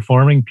not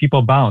performing,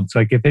 people bounce.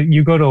 Like if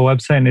you go to a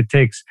website and it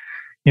takes,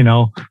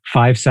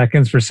 5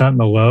 seconds for something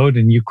to load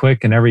and you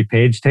click and every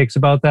page takes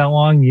about that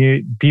long,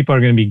 people are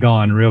going to be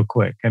gone real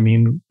quick. I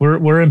mean,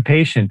 we're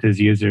impatient as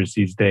users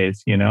these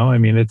days, I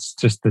mean, it's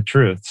just the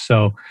truth.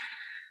 So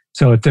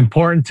it's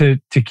important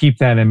to keep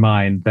that in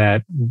mind,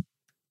 that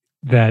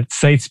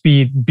site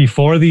speed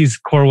before these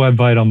core web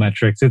vital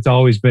metrics, it's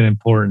always been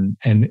important.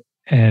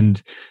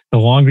 And the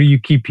longer you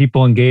keep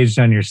people engaged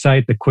on your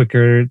site, the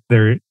quicker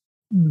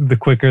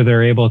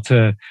they're able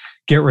to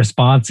get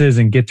responses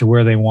and get to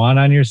where they want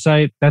on your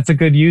site. That's a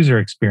good user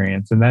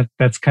experience. And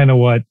that's kind of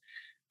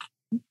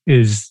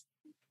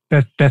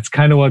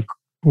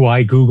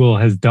why Google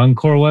has done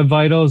Core Web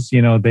Vitals.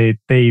 They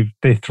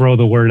throw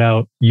the word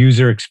out,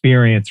 user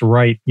experience,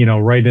 right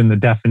in the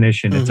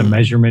definition. It's a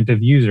measurement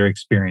of user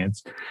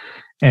experience.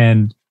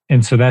 And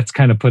so that's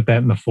kind of put that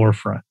in the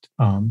forefront.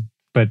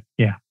 But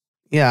yeah.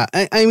 Yeah.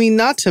 I mean,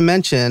 not to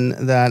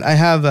mention that I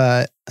have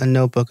a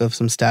notebook of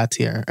some stats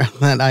here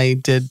that I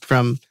did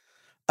from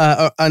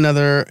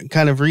another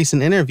kind of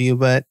recent interview,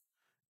 but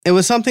it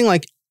was something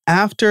like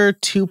after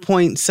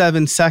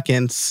 2.7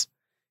 seconds,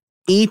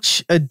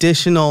 each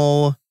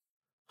additional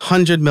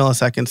 100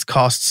 milliseconds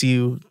costs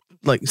you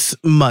like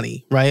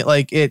money, right?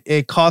 Like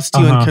it costs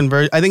you in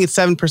conversion. I think it's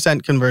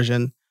 7%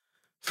 conversion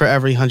for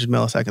every 100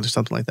 milliseconds or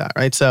something like that,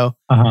 right? So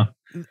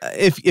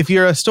if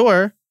you're a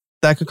store,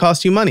 that could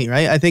cost you money,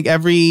 right? I think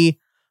every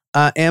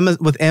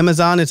with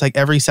Amazon, it's like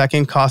every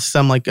second costs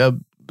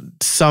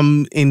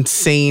some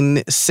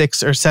insane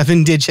 6 or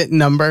 7 digit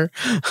number.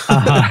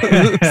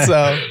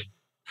 So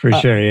for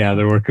sure, yeah,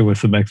 they're working with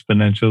some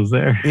exponentials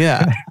there.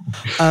 Yeah.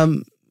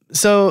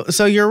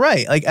 So you're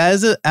right. Like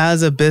as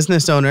a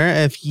business owner,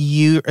 if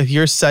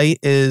your site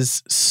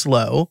is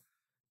slow,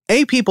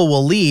 A, people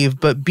will leave,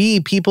 but B,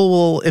 people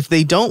will, if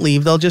they don't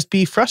leave, they'll just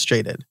be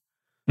frustrated,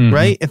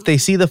 right? If they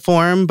see the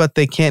form, but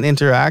they can't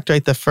interact,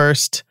 right? The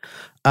first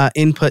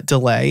input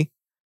delay,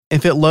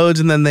 if it loads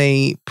and then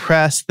they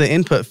press the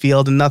input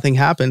field and nothing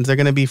happens, they're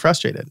going to be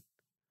frustrated.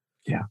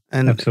 Yeah,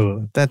 and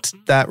absolutely.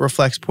 That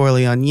reflects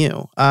poorly on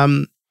you.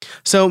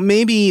 So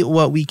maybe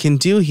what we can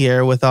do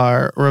here with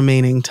our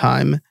remaining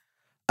time,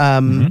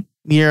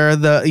 you're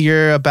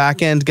a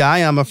back end guy,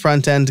 I'm a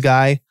front end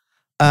guy.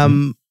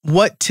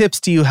 What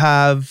tips do you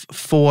have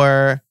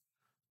for?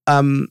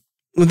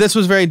 This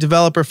was very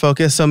developer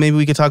focused, so maybe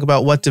we could talk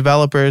about what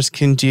developers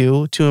can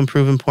do to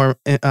improve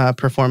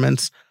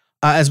performance,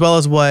 as well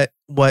as what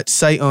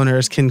site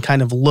owners can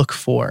kind of look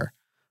for,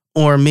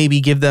 or maybe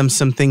give them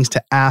some things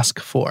to ask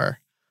for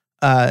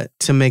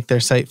to make their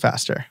site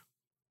faster.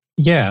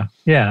 Yeah.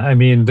 I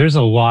mean, there's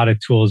a lot of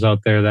tools out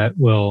there that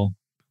will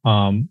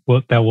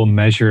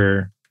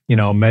measure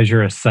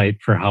a site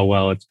for how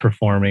well it's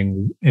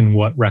performing and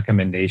what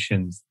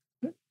recommendations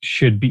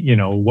should be,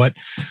 what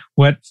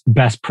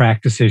best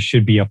practices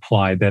should be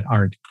applied that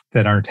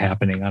aren't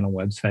happening on a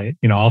website.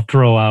 I'll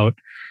throw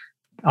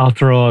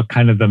out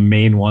kind of the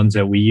main ones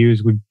that we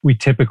use.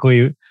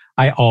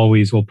 I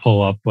always will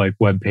pull up like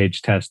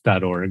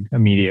webpagetest.org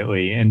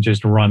immediately and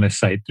just run a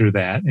site through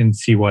that and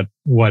see what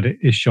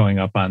is showing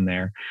up on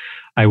there.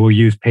 I will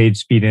use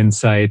PageSpeed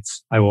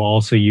Insights. I will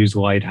also use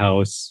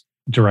Lighthouse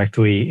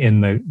directly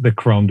in the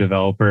Chrome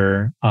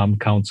Developer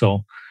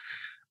Console.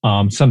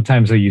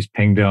 Sometimes I use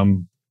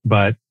Pingdom,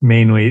 but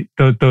mainly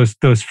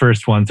those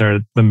first ones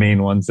are the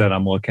main ones that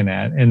I'm looking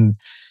at. And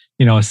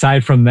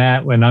aside from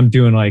that, when I'm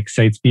doing like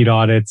site speed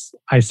audits,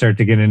 I start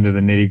to get into the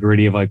nitty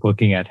gritty of like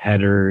looking at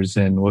headers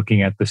and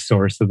looking at the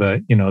source of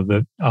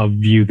I'll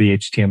view the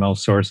HTML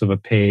source of a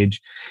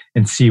page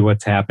and see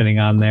what's happening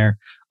on there.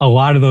 A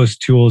lot of those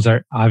tools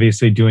are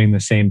obviously doing the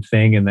same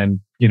thing and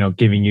then,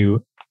 giving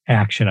you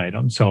action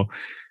items. So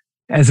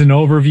as an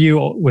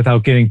overview,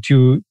 without getting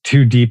too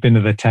deep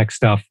into the tech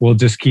stuff, we'll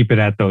just keep it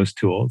at those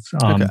tools.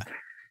 Okay.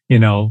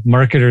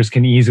 Marketers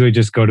can easily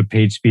just go to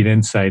PageSpeed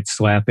Insights,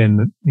 slap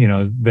in,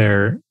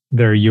 their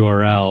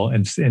URL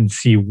and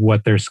see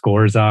what their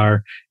scores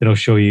are. It'll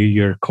show you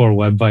your core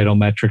web vital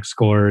metric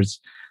scores,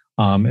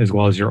 as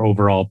well as your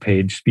overall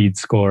page speed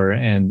score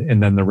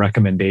and then the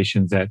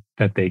recommendations that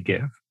they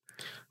give.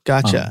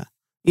 Gotcha.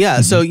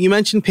 So you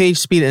mentioned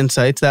PageSpeed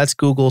Insights. That's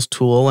Google's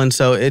tool. And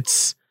so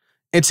it's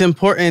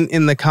important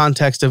in the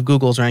context of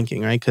Google's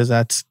ranking, right? Because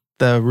that's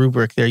the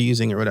rubric they're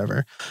using or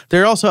whatever.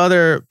 There are also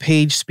other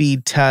page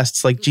speed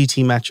tests like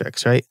GT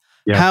metrics, right?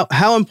 Yeah.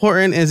 How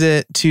important is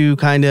it to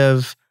kind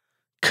of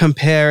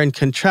compare and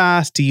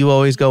contrast? Do you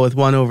always go with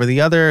one over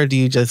the other? Or do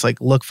you just like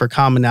look for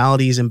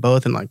commonalities in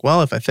both and like,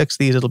 well, if I fix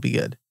these, it'll be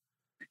good?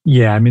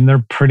 Yeah, I mean,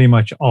 they're pretty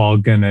much all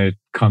going to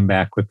come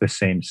back with the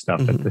same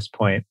stuff at this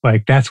point.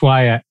 Like that's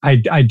why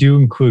I do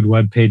include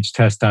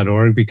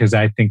webpagetest.org, because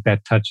I think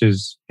that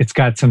it's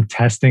got some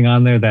testing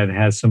on there that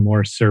has some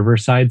more server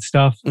side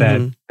stuff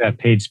that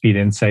PageSpeed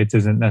Insights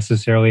isn't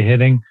necessarily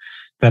hitting,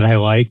 that I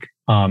like.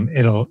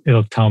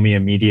 It'll tell me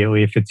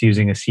immediately if it's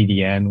using a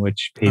CDN,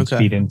 which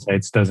PageSpeed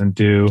Insights doesn't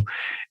do.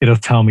 It'll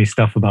tell me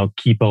stuff about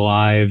keep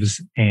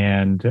alives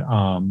and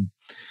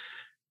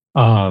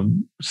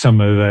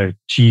some of the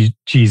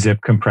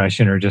gzip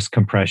compression, or just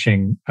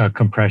compression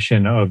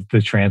of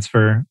the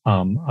transfer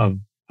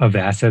of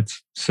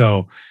assets.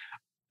 So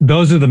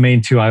those are the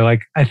main two I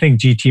like. I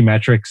think GT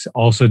Metrics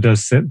also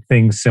does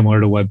things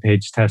similar to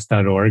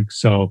webpagetest.org.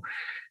 So,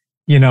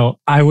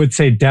 I would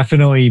say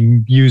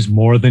definitely use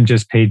more than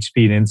just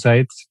PageSpeed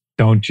Insights.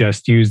 Don't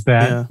just use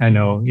that. Yeah. I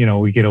know,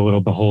 we get a little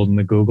beholden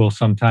to Google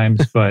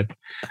sometimes, but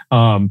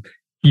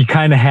you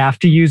kind of have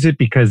to use it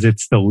because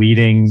it's the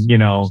leading,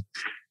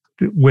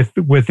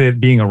 with it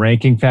being a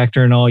ranking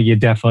factor and all, you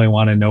definitely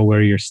want to know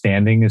where you're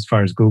standing as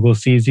far as Google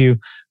sees you.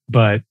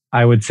 But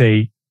I would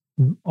say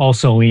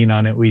also lean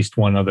on at least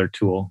one other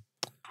tool.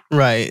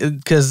 Right,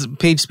 because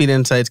PageSpeed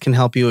Insights can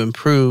help you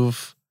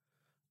improve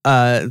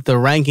the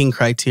ranking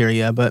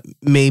criteria, but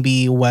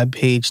maybe Web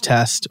Page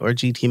Test or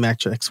GT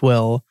Metrics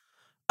will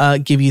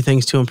give you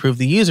things to improve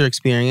the user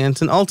experience.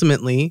 And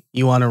ultimately,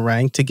 you want to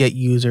rank to get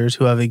users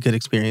who have a good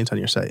experience on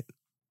your site.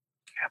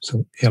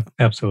 Absolutely. Yep,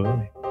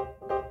 absolutely.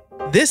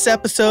 This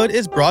episode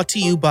is brought to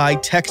you by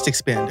Text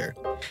Expander.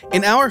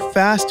 In our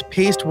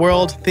fast-paced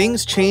world,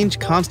 things change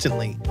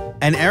constantly,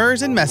 and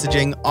errors in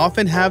messaging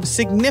often have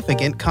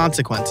significant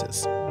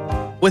consequences.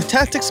 With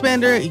Text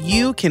Expander,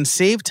 you can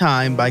save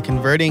time by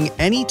converting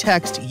any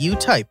text you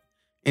type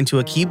into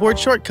a keyboard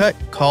shortcut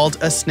called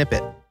a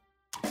snippet.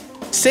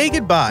 Say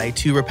goodbye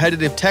to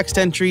repetitive text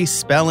entry,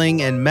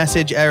 spelling, and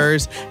message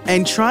errors,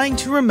 and trying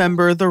to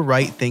remember the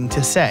right thing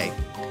to say.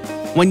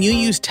 When you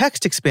use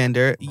Text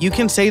Expander, you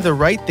can say the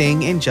right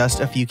thing in just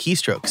a few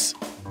keystrokes.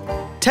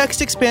 Text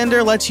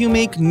Expander lets you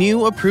make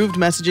new approved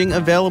messaging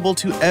available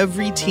to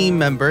every team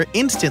member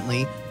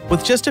instantly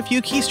with just a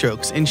few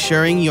keystrokes,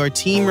 ensuring your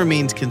team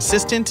remains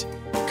consistent,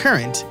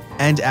 current,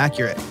 and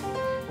accurate.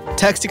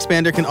 Text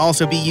Expander can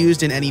also be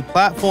used in any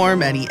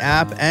platform, any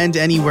app, and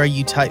anywhere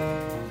you type.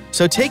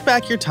 So take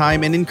back your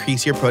time and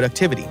increase your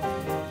productivity.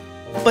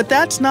 But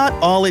that's not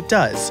all it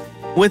does.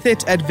 With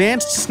its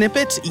advanced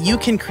snippets, you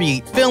can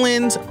create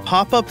fill-ins,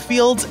 pop-up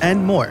fields,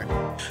 and more.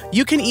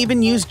 You can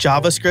even use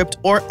JavaScript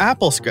or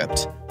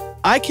AppleScript.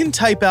 I can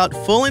type out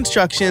full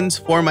instructions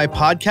for my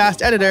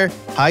podcast editor,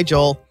 hi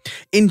Joel,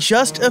 in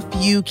just a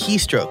few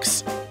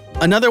keystrokes.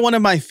 Another one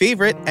of my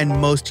favorite and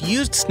most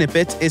used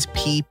snippets is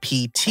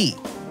PPT.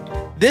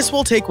 This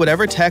will take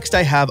whatever text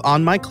I have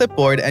on my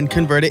clipboard and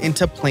convert it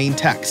into plain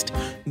text.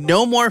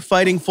 No more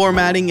fighting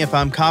formatting if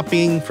I'm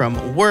copying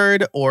from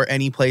Word or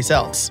anyplace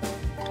else.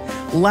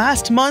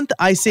 Last month,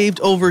 I saved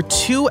over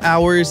 2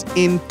 hours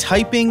in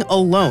typing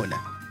alone.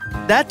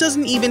 That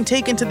doesn't even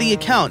take into the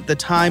account the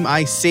time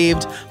I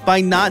saved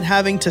by not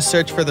having to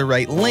search for the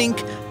right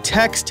link,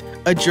 text,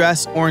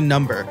 address, or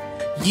number.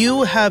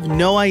 You have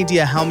no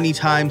idea how many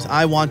times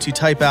I want to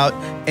type out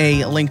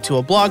a link to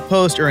a blog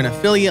post or an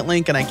affiliate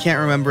link and I can't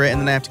remember it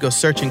and then I have to go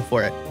searching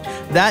for it.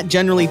 That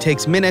generally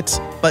takes minutes,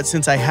 but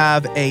since I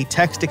have a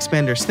Text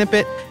Expander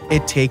snippet,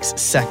 it takes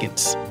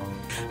seconds.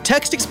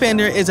 Text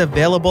Expander is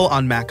available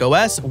on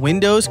macOS,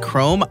 Windows,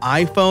 Chrome,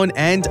 iPhone,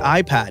 and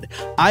iPad.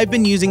 I've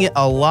been using it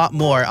a lot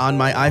more on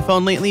my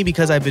iPhone lately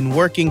because I've been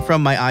working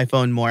from my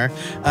iPhone more,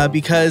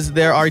 because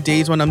there are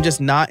days when I'm just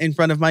not in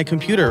front of my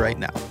computer right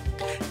now.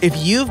 If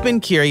you've been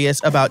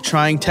curious about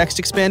trying Text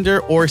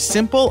Expander or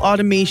simple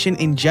automation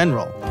in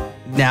general,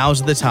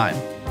 now's the time.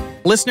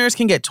 Listeners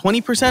can get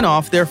 20%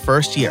 off their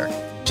first year.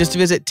 Just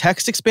visit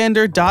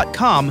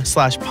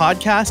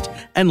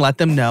textexpander.com/podcast and let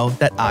them know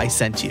that I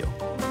sent you.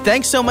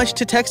 Thanks so much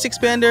to Text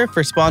Expander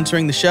for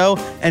sponsoring the show,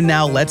 and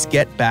now let's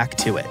get back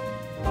to it.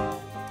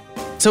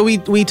 So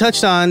we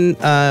touched on,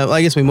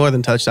 I guess we more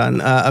than touched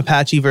on,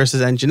 Apache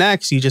versus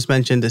Nginx. You just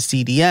mentioned a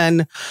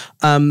CDN.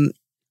 As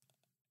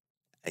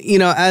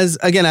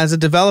a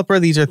developer,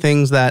 these are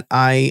things that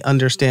I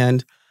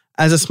understand.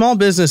 As a small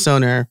business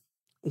owner,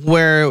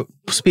 we're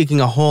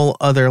speaking a whole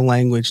other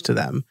language to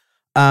them.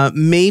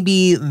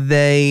 Maybe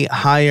they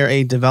hire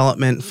a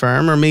development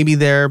firm, or maybe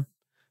they're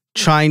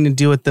trying to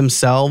do it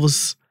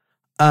themselves.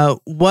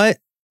 What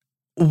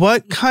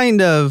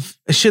kind of,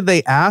 should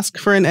they ask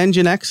for an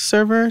Nginx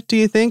server, do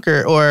you think?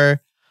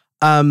 Or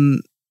I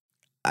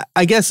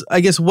guess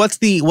what's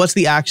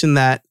the action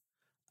that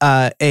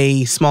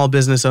a small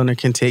business owner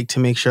can take to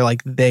make sure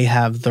like they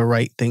have the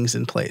right things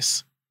in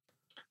place?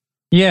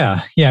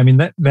 Yeah. I mean,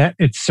 that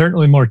it's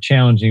certainly more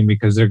challenging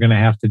because they're going to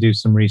have to do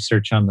some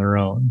research on their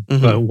own.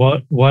 Mm-hmm.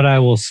 But what I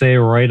will say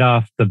right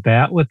off the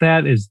bat with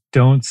that is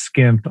don't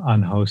skimp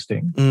on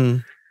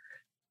hosting.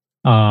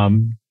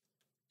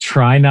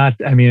 Try not,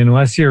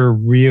 unless you're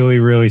really,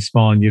 really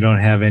small and you don't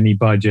have any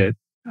budget,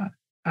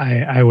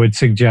 I would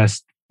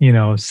suggest,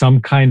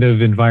 some kind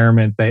of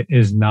environment that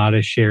is not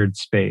a shared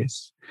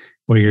space,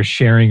 where you're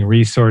sharing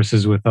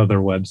resources with other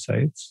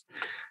websites.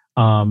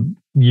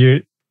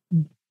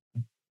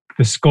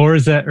 The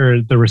scores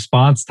or the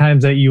response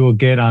times that you will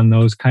get on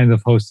those kinds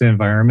of hosted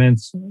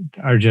environments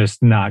are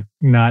just not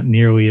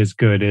nearly as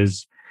good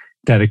as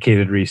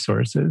dedicated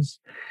resources.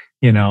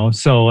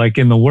 So like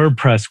in the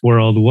WordPress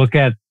world, look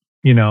at,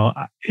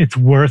 it's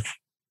worth,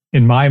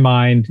 in my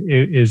mind,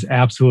 it is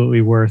absolutely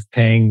worth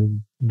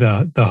paying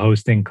the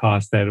hosting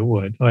cost that it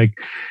would. Like,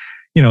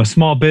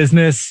 small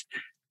business,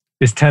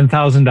 is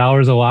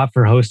 $10,000 a lot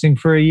for hosting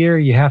for a year?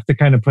 You have to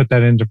kind of put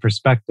that into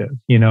perspective.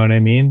 You know what I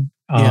mean?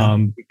 Yeah.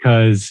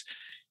 Because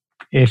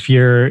if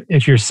you're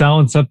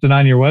selling something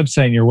on your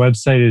website and your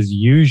website is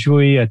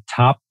usually a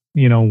top,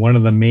 one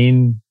of the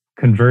main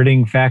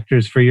converting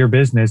factors for your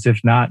business, if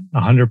not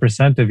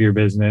 100% of your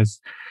business,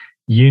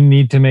 you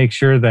need to make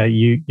sure that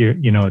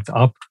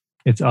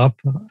it's up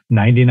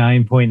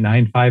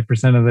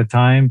 99.95% of the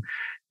time,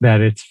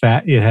 that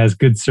it has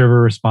good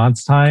server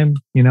response time,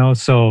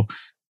 so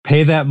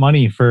pay that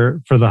money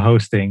for the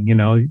hosting.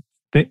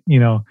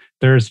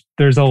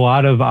 There's a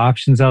lot of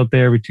options out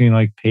there between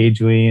like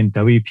Pagely and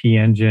WP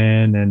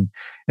Engine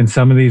and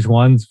some of these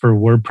ones for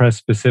WordPress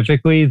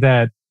specifically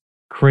that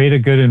create a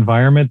good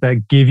environment,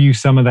 that give you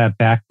some of that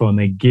backbone.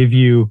 They give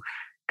you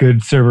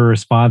good server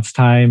response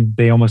time.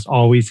 They almost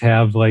always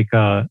have like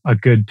a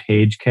good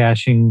page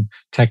caching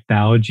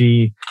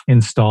technology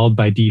installed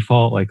by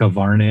default, like a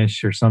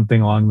Varnish or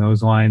something along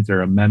those lines,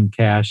 or a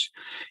Memcache,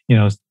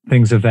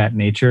 things of that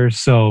nature.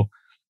 So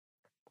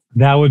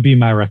that would be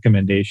my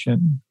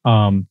recommendation.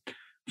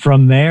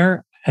 From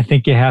there, I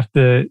think you have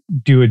to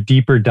do a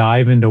deeper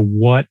dive into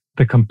what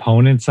the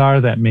components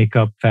are that make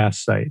up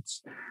fast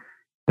sites.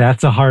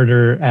 That's a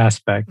harder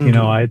aspect.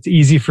 Mm-hmm. It's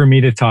easy for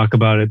me to talk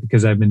about it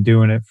because I've been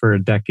doing it for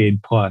a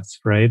decade plus,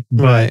 right?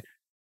 Right.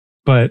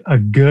 But a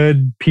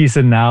good piece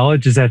of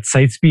knowledge is that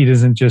site speed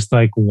isn't just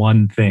like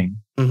one thing.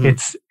 Mm-hmm.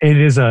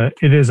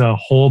 It is a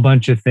whole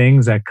bunch of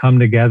things that come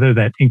together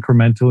that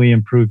incrementally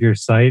improve your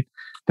site,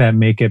 that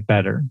make it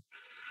better,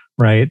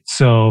 right?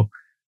 So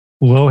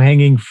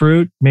low-hanging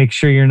fruit, make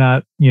sure you're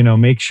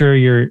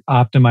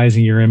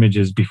optimizing your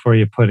images before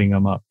you're putting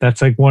them up.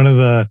 That's like one of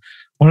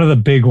the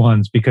big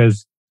ones,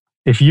 because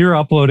if you're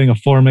uploading a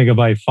 4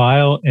 megabyte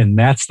file and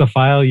that's the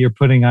file you're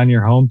putting on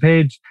your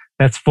homepage,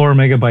 that's 4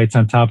 megabytes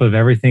on top of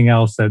everything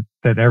else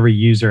that every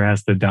user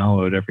has to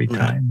download every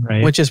time,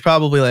 right? Which is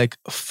probably like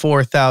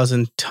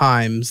 4,000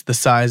 times the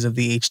size of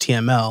the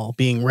HTML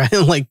being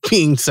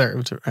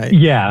served, right?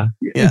 Yeah.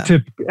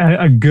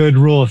 A good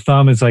rule of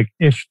thumb is like,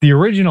 if the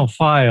original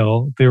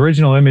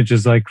image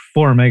is like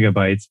 4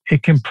 megabytes,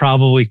 it can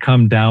probably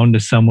come down to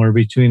somewhere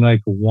between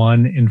like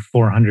 1 and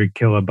 400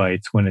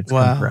 kilobytes when it's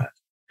compressed.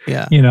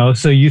 Yeah.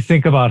 So you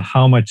think about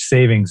how much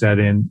savings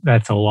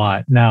that's a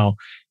lot. Now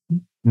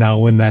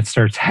when that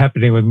starts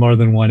happening with more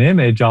than one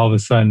image, all of a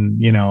sudden,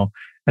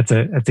 that's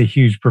a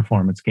huge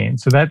performance gain.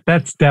 So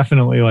that's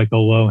definitely like a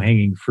low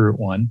hanging fruit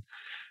one.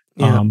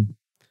 Yeah.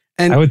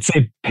 And I would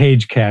say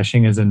page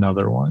caching is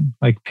another one.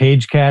 Like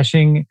page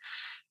caching,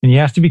 and you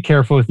have to be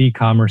careful with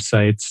e-commerce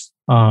sites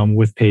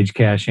with page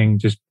caching,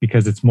 just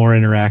because it's more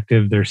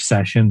interactive. There's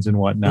sessions and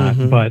whatnot.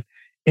 Mm-hmm. But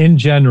in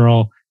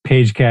general,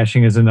 page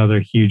caching is another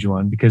huge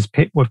one, because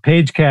what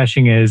page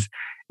caching is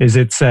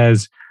it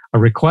says a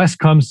request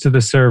comes to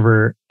the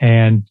server,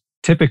 and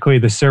typically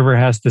the server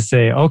has to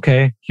say,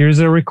 okay, here's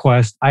a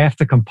request. I have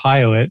to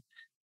compile it.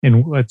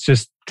 And let's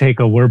just take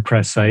a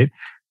WordPress site.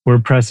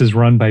 WordPress is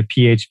run by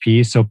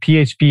PHP. So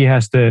PHP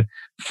has to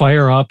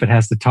fire up. It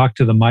has to talk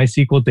to the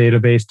MySQL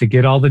database to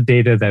get all the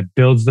data that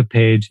builds the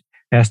page.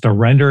 It has to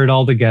render it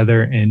all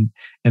together and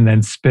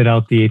then spit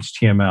out the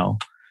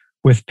HTML.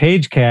 With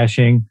page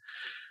caching,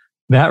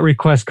 that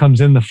request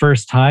comes in the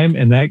first time,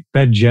 and that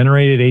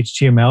generated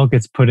HTML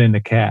gets put into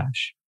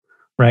cache,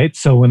 right?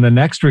 So when the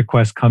next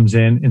request comes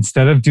in,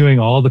 instead of doing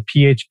all the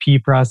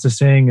PHP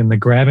processing and the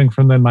grabbing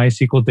from the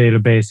MySQL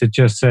database, it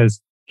just says,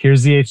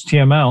 here's the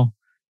HTML,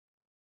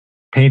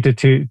 paint it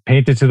to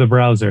the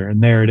browser,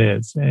 and there it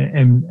is.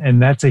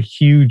 And that's a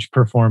huge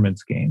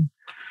performance gain.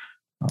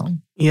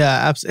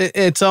 Yeah,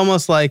 it's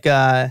almost like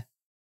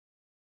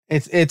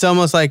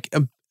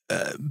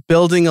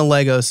building a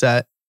Lego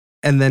set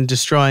and then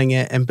destroying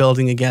it and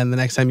building again the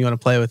next time you want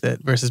to play with it,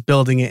 versus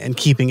building it and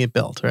keeping it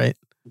built, right?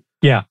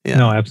 Yeah.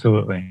 No,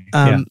 absolutely.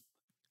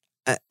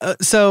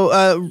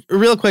 So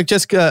real quick,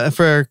 just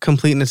for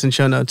completeness and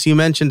show notes, you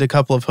mentioned a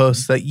couple of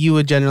hosts that you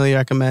would generally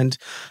recommend.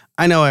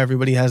 I know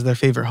everybody has their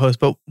favorite host,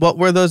 but what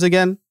were those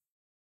again?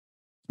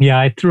 Yeah,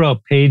 I threw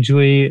out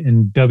Pagely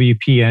and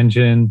WP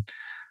Engine.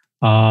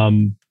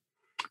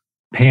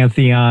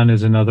 Pantheon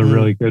is another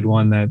really good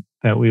one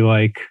that we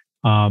like.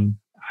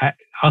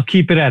 I'll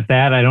keep it at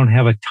that. I don't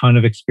have a ton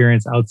of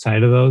experience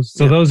outside of those.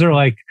 So those are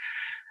like,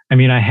 I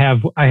mean, I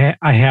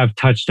have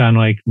touched on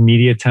like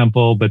Media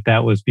Temple, but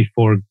that was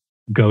before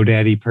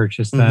GoDaddy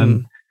purchased them.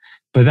 Mm-hmm.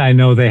 But I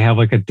know they have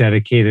like a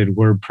dedicated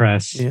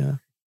WordPress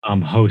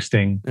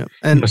hosting. Yep.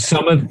 And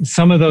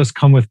some of those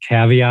come with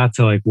caveats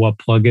of like what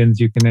plugins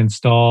you can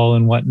install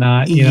and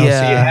whatnot. So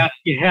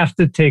you have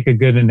to take a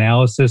good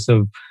analysis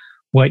of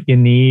what you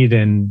need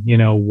and,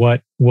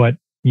 what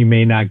you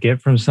may not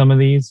get from some of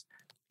these.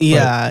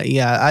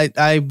 Yeah.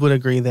 I would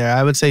agree there.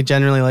 I would say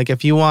generally, like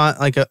if you want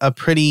like a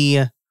pretty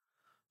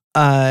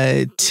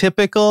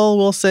typical,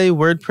 we'll say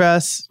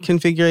WordPress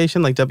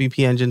configuration, like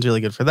WP Engine's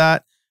really good for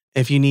that.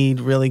 If you need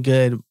really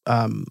good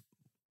development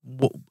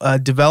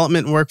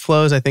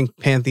workflows, I think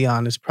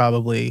Pantheon is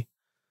probably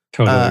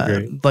Totally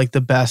agree. like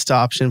the best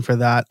option for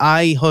that.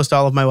 I host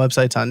all of my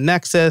websites on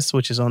Nexus,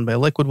 which is owned by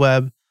Liquid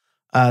Web.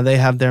 They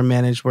have their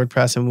managed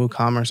WordPress and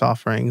WooCommerce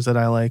offerings that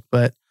I like.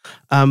 But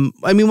I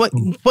mean,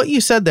 what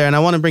you said there, and I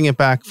want to bring it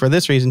back for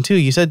this reason too.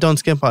 You said don't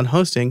skimp on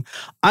hosting.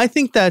 I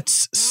think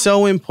that's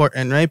so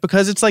important, right?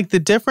 Because it's like the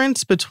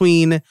difference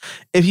between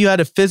if you had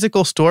a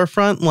physical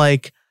storefront,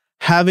 like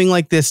having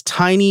like this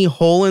tiny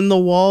hole in the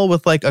wall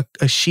with like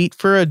a sheet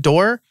for a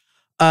door,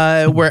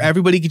 where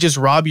everybody could just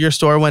rob your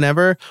store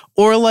whenever,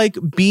 or like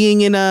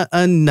being in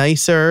a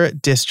nicer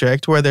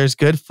district where there's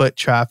good foot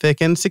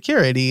traffic and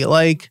security.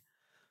 Like,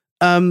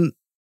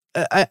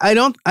 I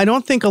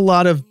don't think a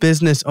lot of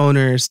business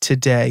owners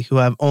today who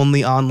have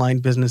only online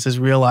businesses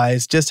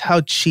realize just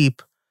how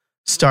cheap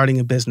starting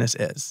a business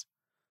is.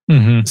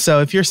 Mm-hmm. So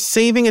if you're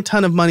saving a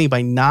ton of money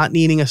by not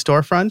needing a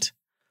storefront,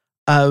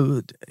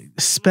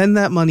 spend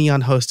that money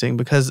on hosting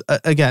because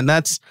again,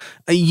 that's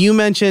you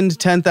mentioned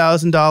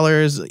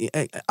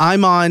 $10,000.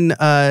 I'm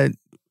on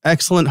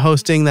excellent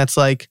hosting that's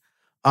like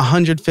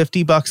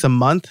 $150 a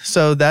month,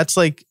 so that's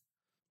like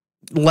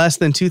less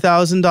than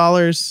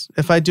 $2,000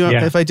 if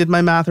I did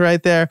my math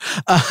right there.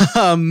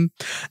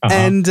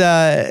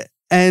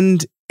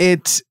 And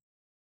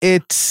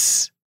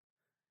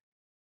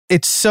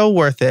it's so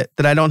worth it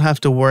that I don't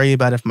have to worry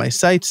about if my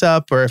site's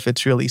up or if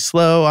it's really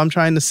slow. I'm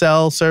trying to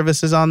sell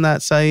services on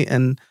that site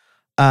and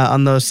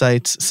on those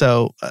sites.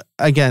 So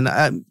again,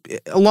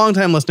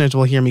 longtime listeners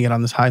will hear me get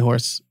on this high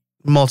horse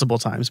multiple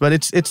times, but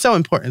it's so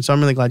important. So I'm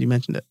really glad you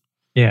mentioned it.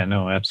 Yeah,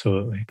 no,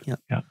 absolutely. Yeah.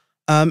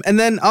 And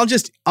then I'll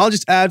just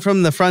add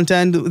from the front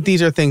end.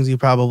 These are things you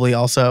probably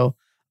also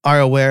are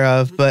aware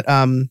of, but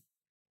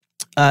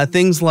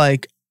things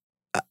like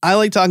I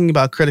like talking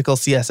about critical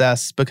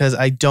CSS because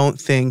I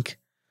don't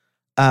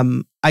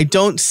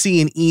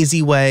see an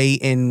easy way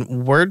in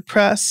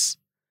WordPress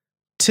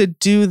to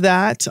do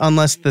that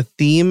unless the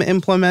theme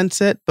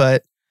implements it.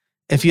 But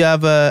if you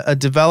have a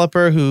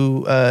developer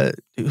who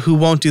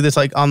won't do this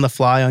like on the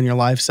fly on your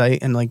live site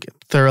and like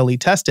thoroughly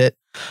test it,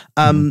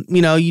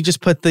 you just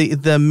put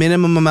the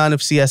minimum amount of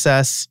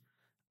CSS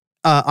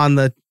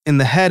in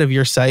the head of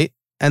your site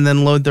and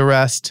then load the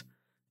rest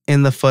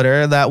in the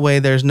footer. That way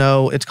there's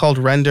it's called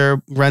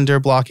render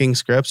blocking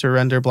scripts or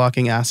render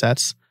blocking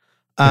assets.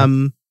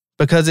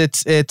 Because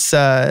it's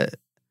like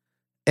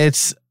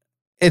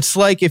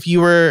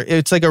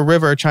it's like a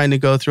river trying to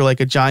go through like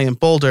a giant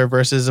boulder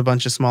versus a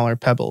bunch of smaller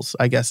pebbles,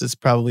 I guess is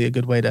probably a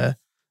good way to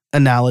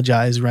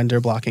analogize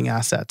render blocking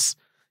assets.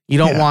 You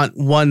don't want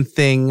one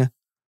thing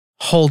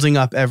holding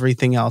up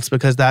everything else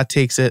because that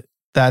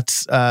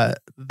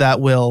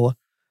will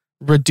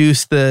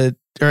reduce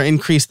or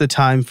increase the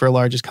time for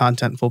largest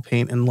contentful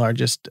paint and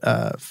first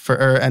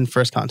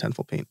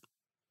contentful paint.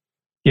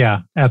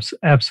 Yeah,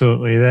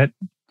 absolutely.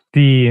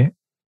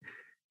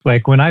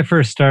 Like when I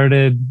first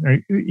started, or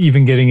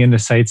even getting into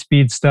site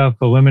speed stuff,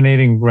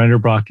 eliminating render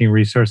blocking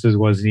resources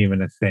wasn't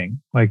even a thing.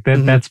 Like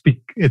that,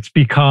 it's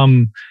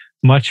become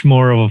much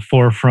more of a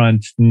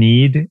forefront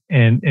need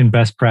and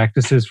best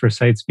practices for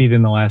site speed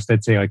in the last,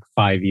 I'd say, like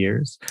 5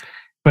 years.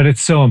 But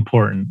it's so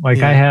important. Like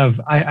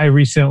I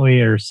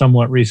recently or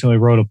somewhat recently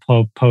wrote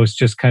a post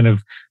just kind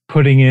of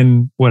putting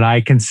in what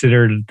I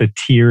considered the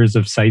tiers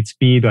of site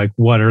speed, like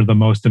what are the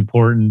most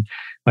important,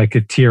 like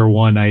a tier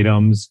 1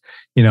 items,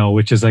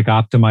 which is like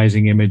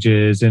optimizing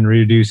images and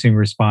reducing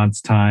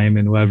response time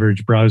and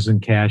leverage browsing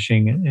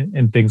caching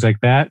and things like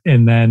that.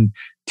 And then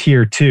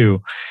tier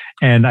 2.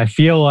 And I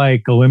feel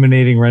like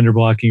eliminating render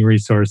blocking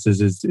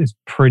resources is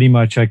pretty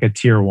much like a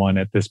tier 1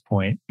 at this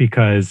point,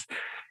 because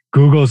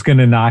Google's going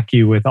to knock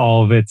you with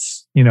all of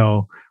its,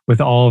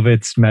 with all of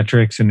its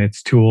metrics and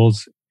its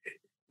tools.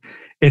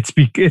 It's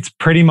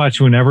pretty much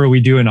whenever we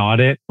do an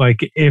audit,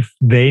 like if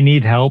they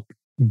need help,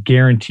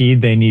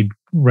 guaranteed they need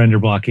render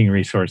blocking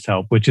resource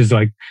help, which is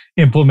like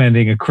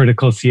implementing a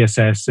critical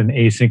CSS and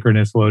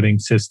asynchronous loading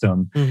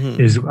system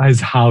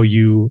is how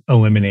you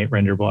eliminate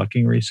render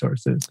blocking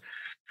resources.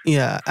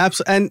 Yeah,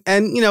 absolutely.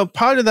 And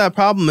part of that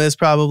problem is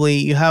probably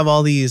you have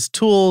all these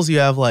tools. You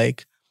have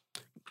like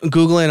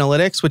Google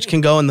Analytics, which can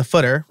go in the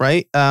footer,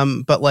 right?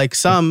 But like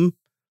some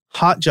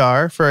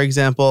Hotjar, for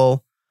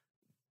example,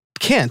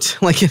 can't.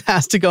 Like it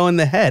has to go in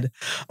the head,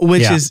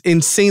 which is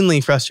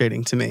insanely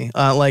frustrating to me.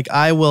 Like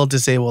I will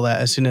disable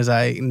that as soon as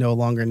I no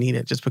longer need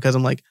it, just because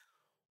I'm like,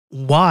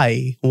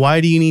 why?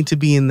 Why do you need to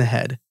be in the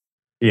head?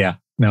 Yeah,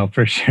 no,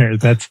 for sure.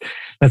 That's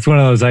one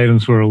of those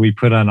items where we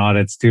put on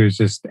audits too, is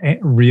just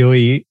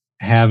really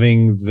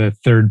having the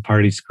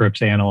third-party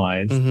scripts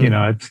analyzed.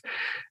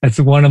 It's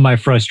one of my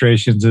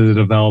frustrations as a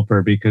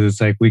developer, because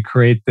it's like we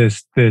create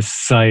this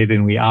site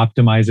and we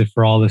optimize it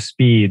for all the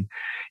speed.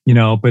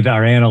 but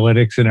our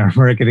analytics and our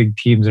marketing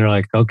teams are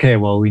like, okay,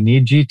 well, we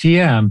need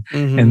GTM.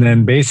 And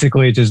then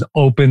basically it just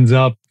opens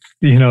up,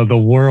 the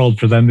world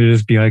for them to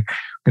just be like,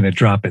 I'm going to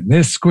drop in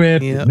this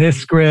script, and this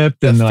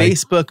script. The and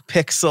Facebook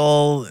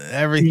pixel,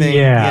 everything.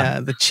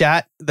 Yeah. The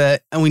chat,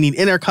 and we need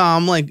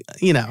intercom.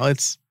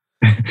 It's.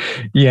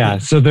 Yeah.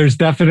 So there's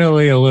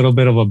definitely a little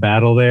bit of a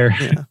battle there.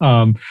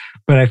 Yeah.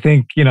 But I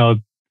think,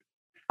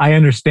 I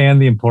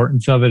understand the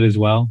importance of it as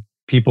well.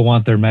 People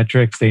want their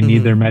metrics. They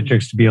need their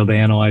metrics to be able to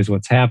analyze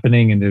what's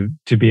happening and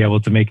to be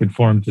able to make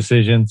informed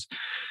decisions.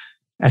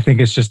 I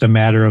think it's just a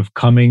matter of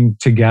coming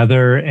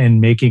together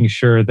and making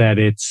sure that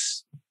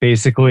it's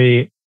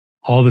basically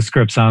all the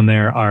scripts on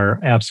there are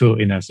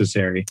absolutely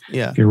necessary.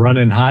 Yeah. If you're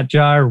running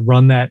Hotjar,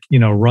 run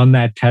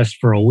that test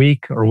for a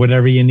week or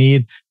whatever you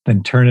need,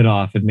 then turn it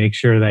off and make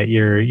sure that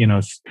you're,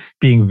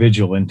 being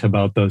vigilant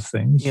about those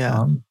things.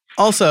 Yeah.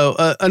 Also,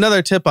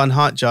 another tip on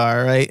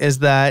Hotjar, right, is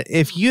that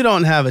if you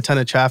don't have a ton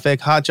of traffic,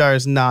 Hotjar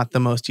is not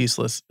the most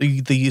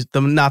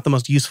not the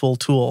most useful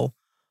tool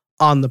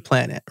on the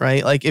planet,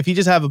 right? Like if you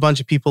just have a bunch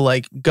of people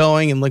like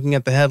going and looking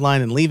at the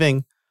headline and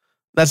leaving,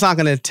 that's not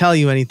going to tell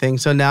you anything.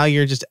 So now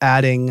you're just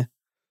adding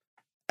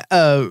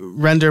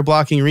render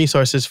blocking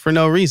resources for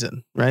no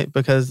reason, right?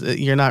 Because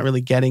you're not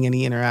really getting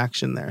any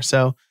interaction there.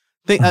 So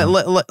think,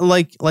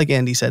 like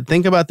Andy said,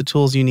 think about the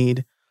tools you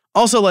need.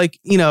 Also,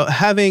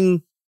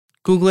 having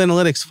Google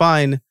Analytics,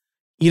 fine.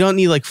 You don't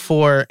need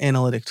 4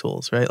 analytic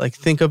tools, right? Like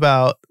think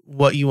about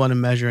what you want to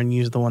measure and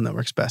use the one that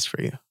works best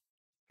for you.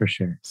 For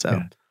sure. So.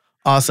 Yeah.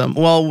 Awesome.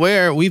 Well,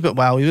 we've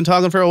been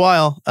talking for a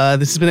while.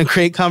 This has been a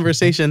great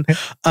conversation.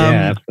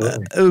 Yeah,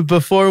 absolutely.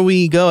 Before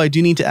we go, I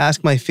do need to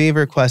ask my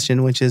favorite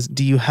question, which is,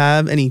 do you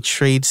have any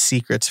trade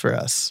secrets for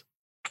us?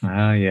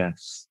 Ah,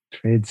 yes.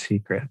 Trade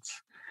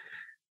secrets.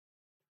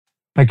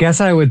 I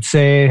guess I would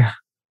say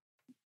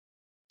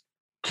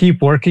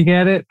keep working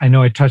at it. I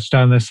know I touched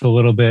on this a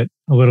little bit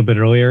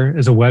earlier.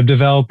 As a web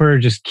developer,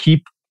 just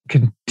keep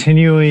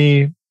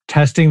continually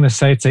testing the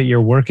sites that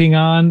you're working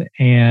on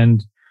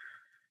and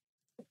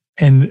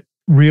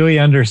really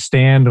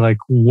understand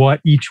what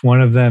each one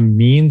of them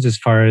means as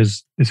far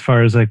as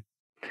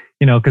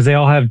because they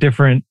all have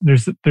different, they're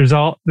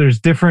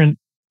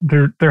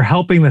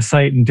helping the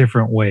site in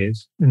different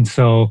ways. And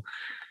so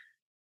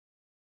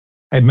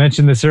I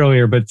mentioned this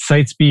earlier, but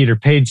site speed or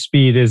page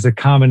speed is a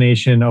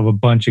combination of a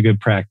bunch of good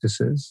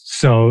practices.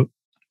 So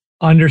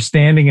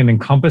understanding and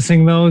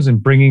encompassing those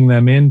and bringing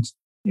them in,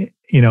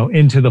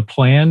 into the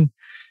plan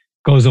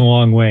goes a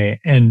long way.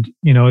 And,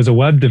 as a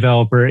web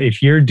developer,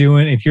 if you're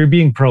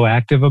being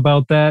proactive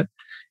about that,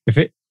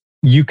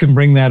 you can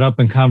bring that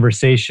up in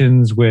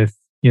conversations with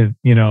your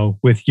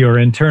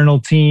internal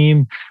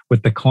team,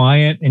 with the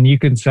client, and you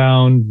can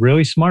sound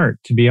really smart,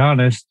 to be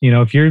honest.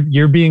 If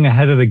you're being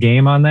ahead of the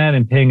game on that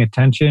and paying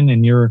attention,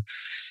 and you're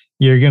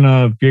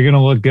gonna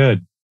look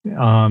good.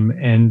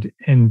 And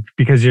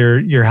because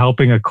you're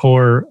helping a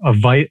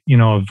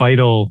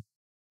vital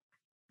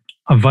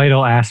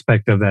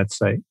aspect of that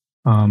site.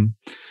 I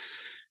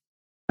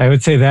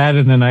would say that,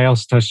 and then I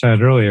also touched on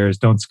it earlier, is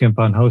don't skimp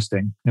on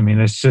hosting. I mean,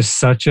 it's just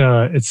such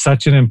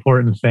an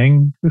important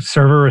thing.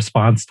 Server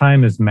response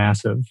time is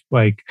massive.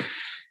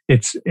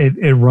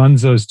 It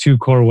runs those 2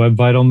 core web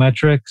vital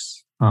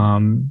metrics.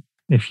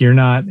 If you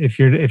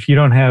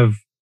don't have,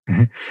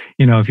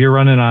 if you're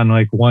running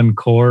on 1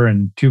 core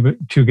and 2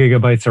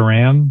 gigabytes of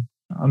RAM,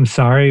 I'm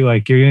sorry, you're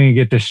going to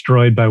get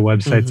destroyed by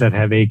websites that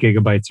have 8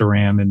 gigabytes of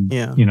RAM and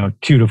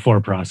 2 to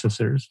 4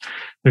 processors.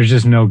 There's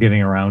just no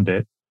getting around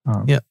it.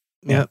 Yeah.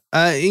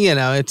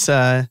 It's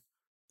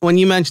when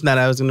you mentioned that,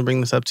 I was going to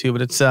bring this up too,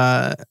 but it's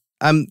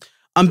I'm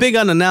big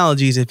on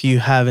analogies if you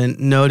haven't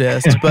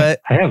noticed, but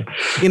I have.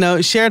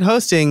 Shared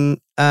hosting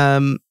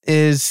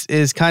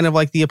is kind of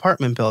like the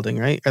apartment building,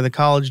 right? Or the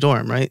college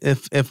dorm, right?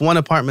 If one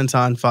apartment's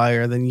on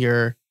fire, then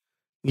your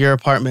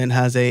apartment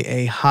has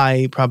a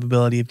high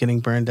probability of getting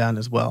burned down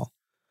as well.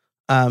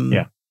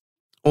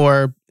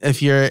 Or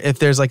if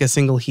there's a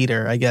single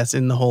heater, I guess,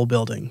 in the whole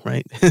building,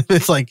 right?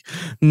 It's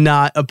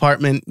not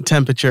apartment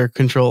temperature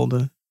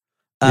controlled.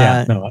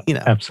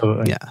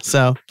 Absolutely. Yeah.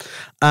 So,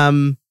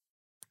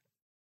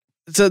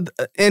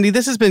 Andy,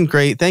 this has been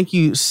great. Thank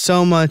you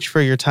so much for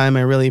your time.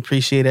 I really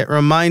appreciate it.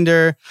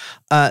 Reminder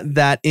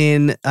that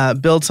in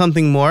Build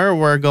Something More,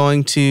 we're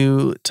going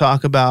to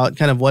talk about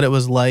kind of what it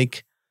was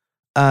like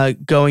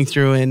going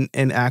through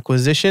an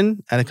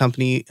acquisition at a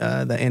company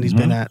that Andy's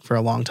been at for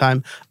a long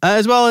time,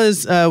 as well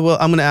as, I'm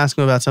going to ask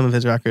him about some of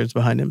his records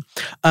behind him.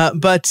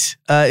 But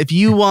if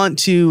you want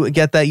to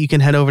get that, you can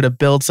head over to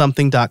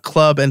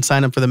buildsomething.club and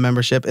sign up for the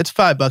membership. It's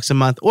 $5 a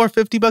month or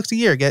 $50 a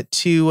year. Get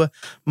 2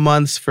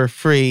 months for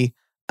free.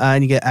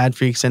 And you get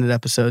ad-free extended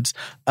episodes.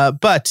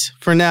 But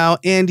for now,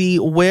 Andy,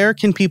 where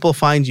can people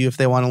find you if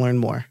they want to learn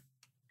more?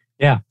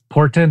 Yeah,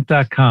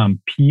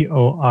 portent.com,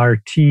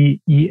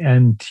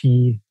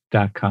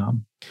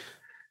 portent.com.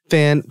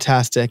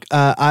 Fantastic.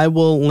 I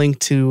will link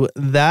to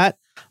that.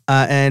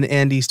 And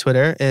Andy's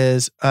Twitter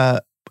is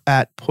at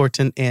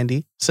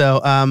PortentAndy. So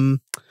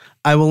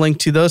I will link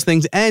to those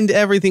things and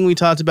everything we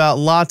talked about.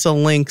 Lots of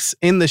links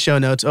in the show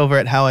notes over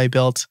at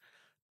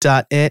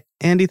howibuilt.it.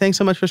 Andy, thanks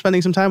so much for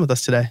spending some time with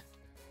us today.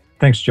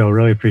 Thanks, Joe.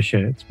 Really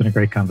appreciate it. It's been a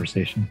great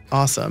conversation.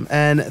 Awesome.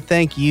 And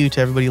thank you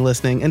to everybody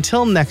listening.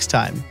 Until next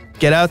time,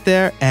 get out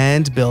there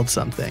and build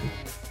something.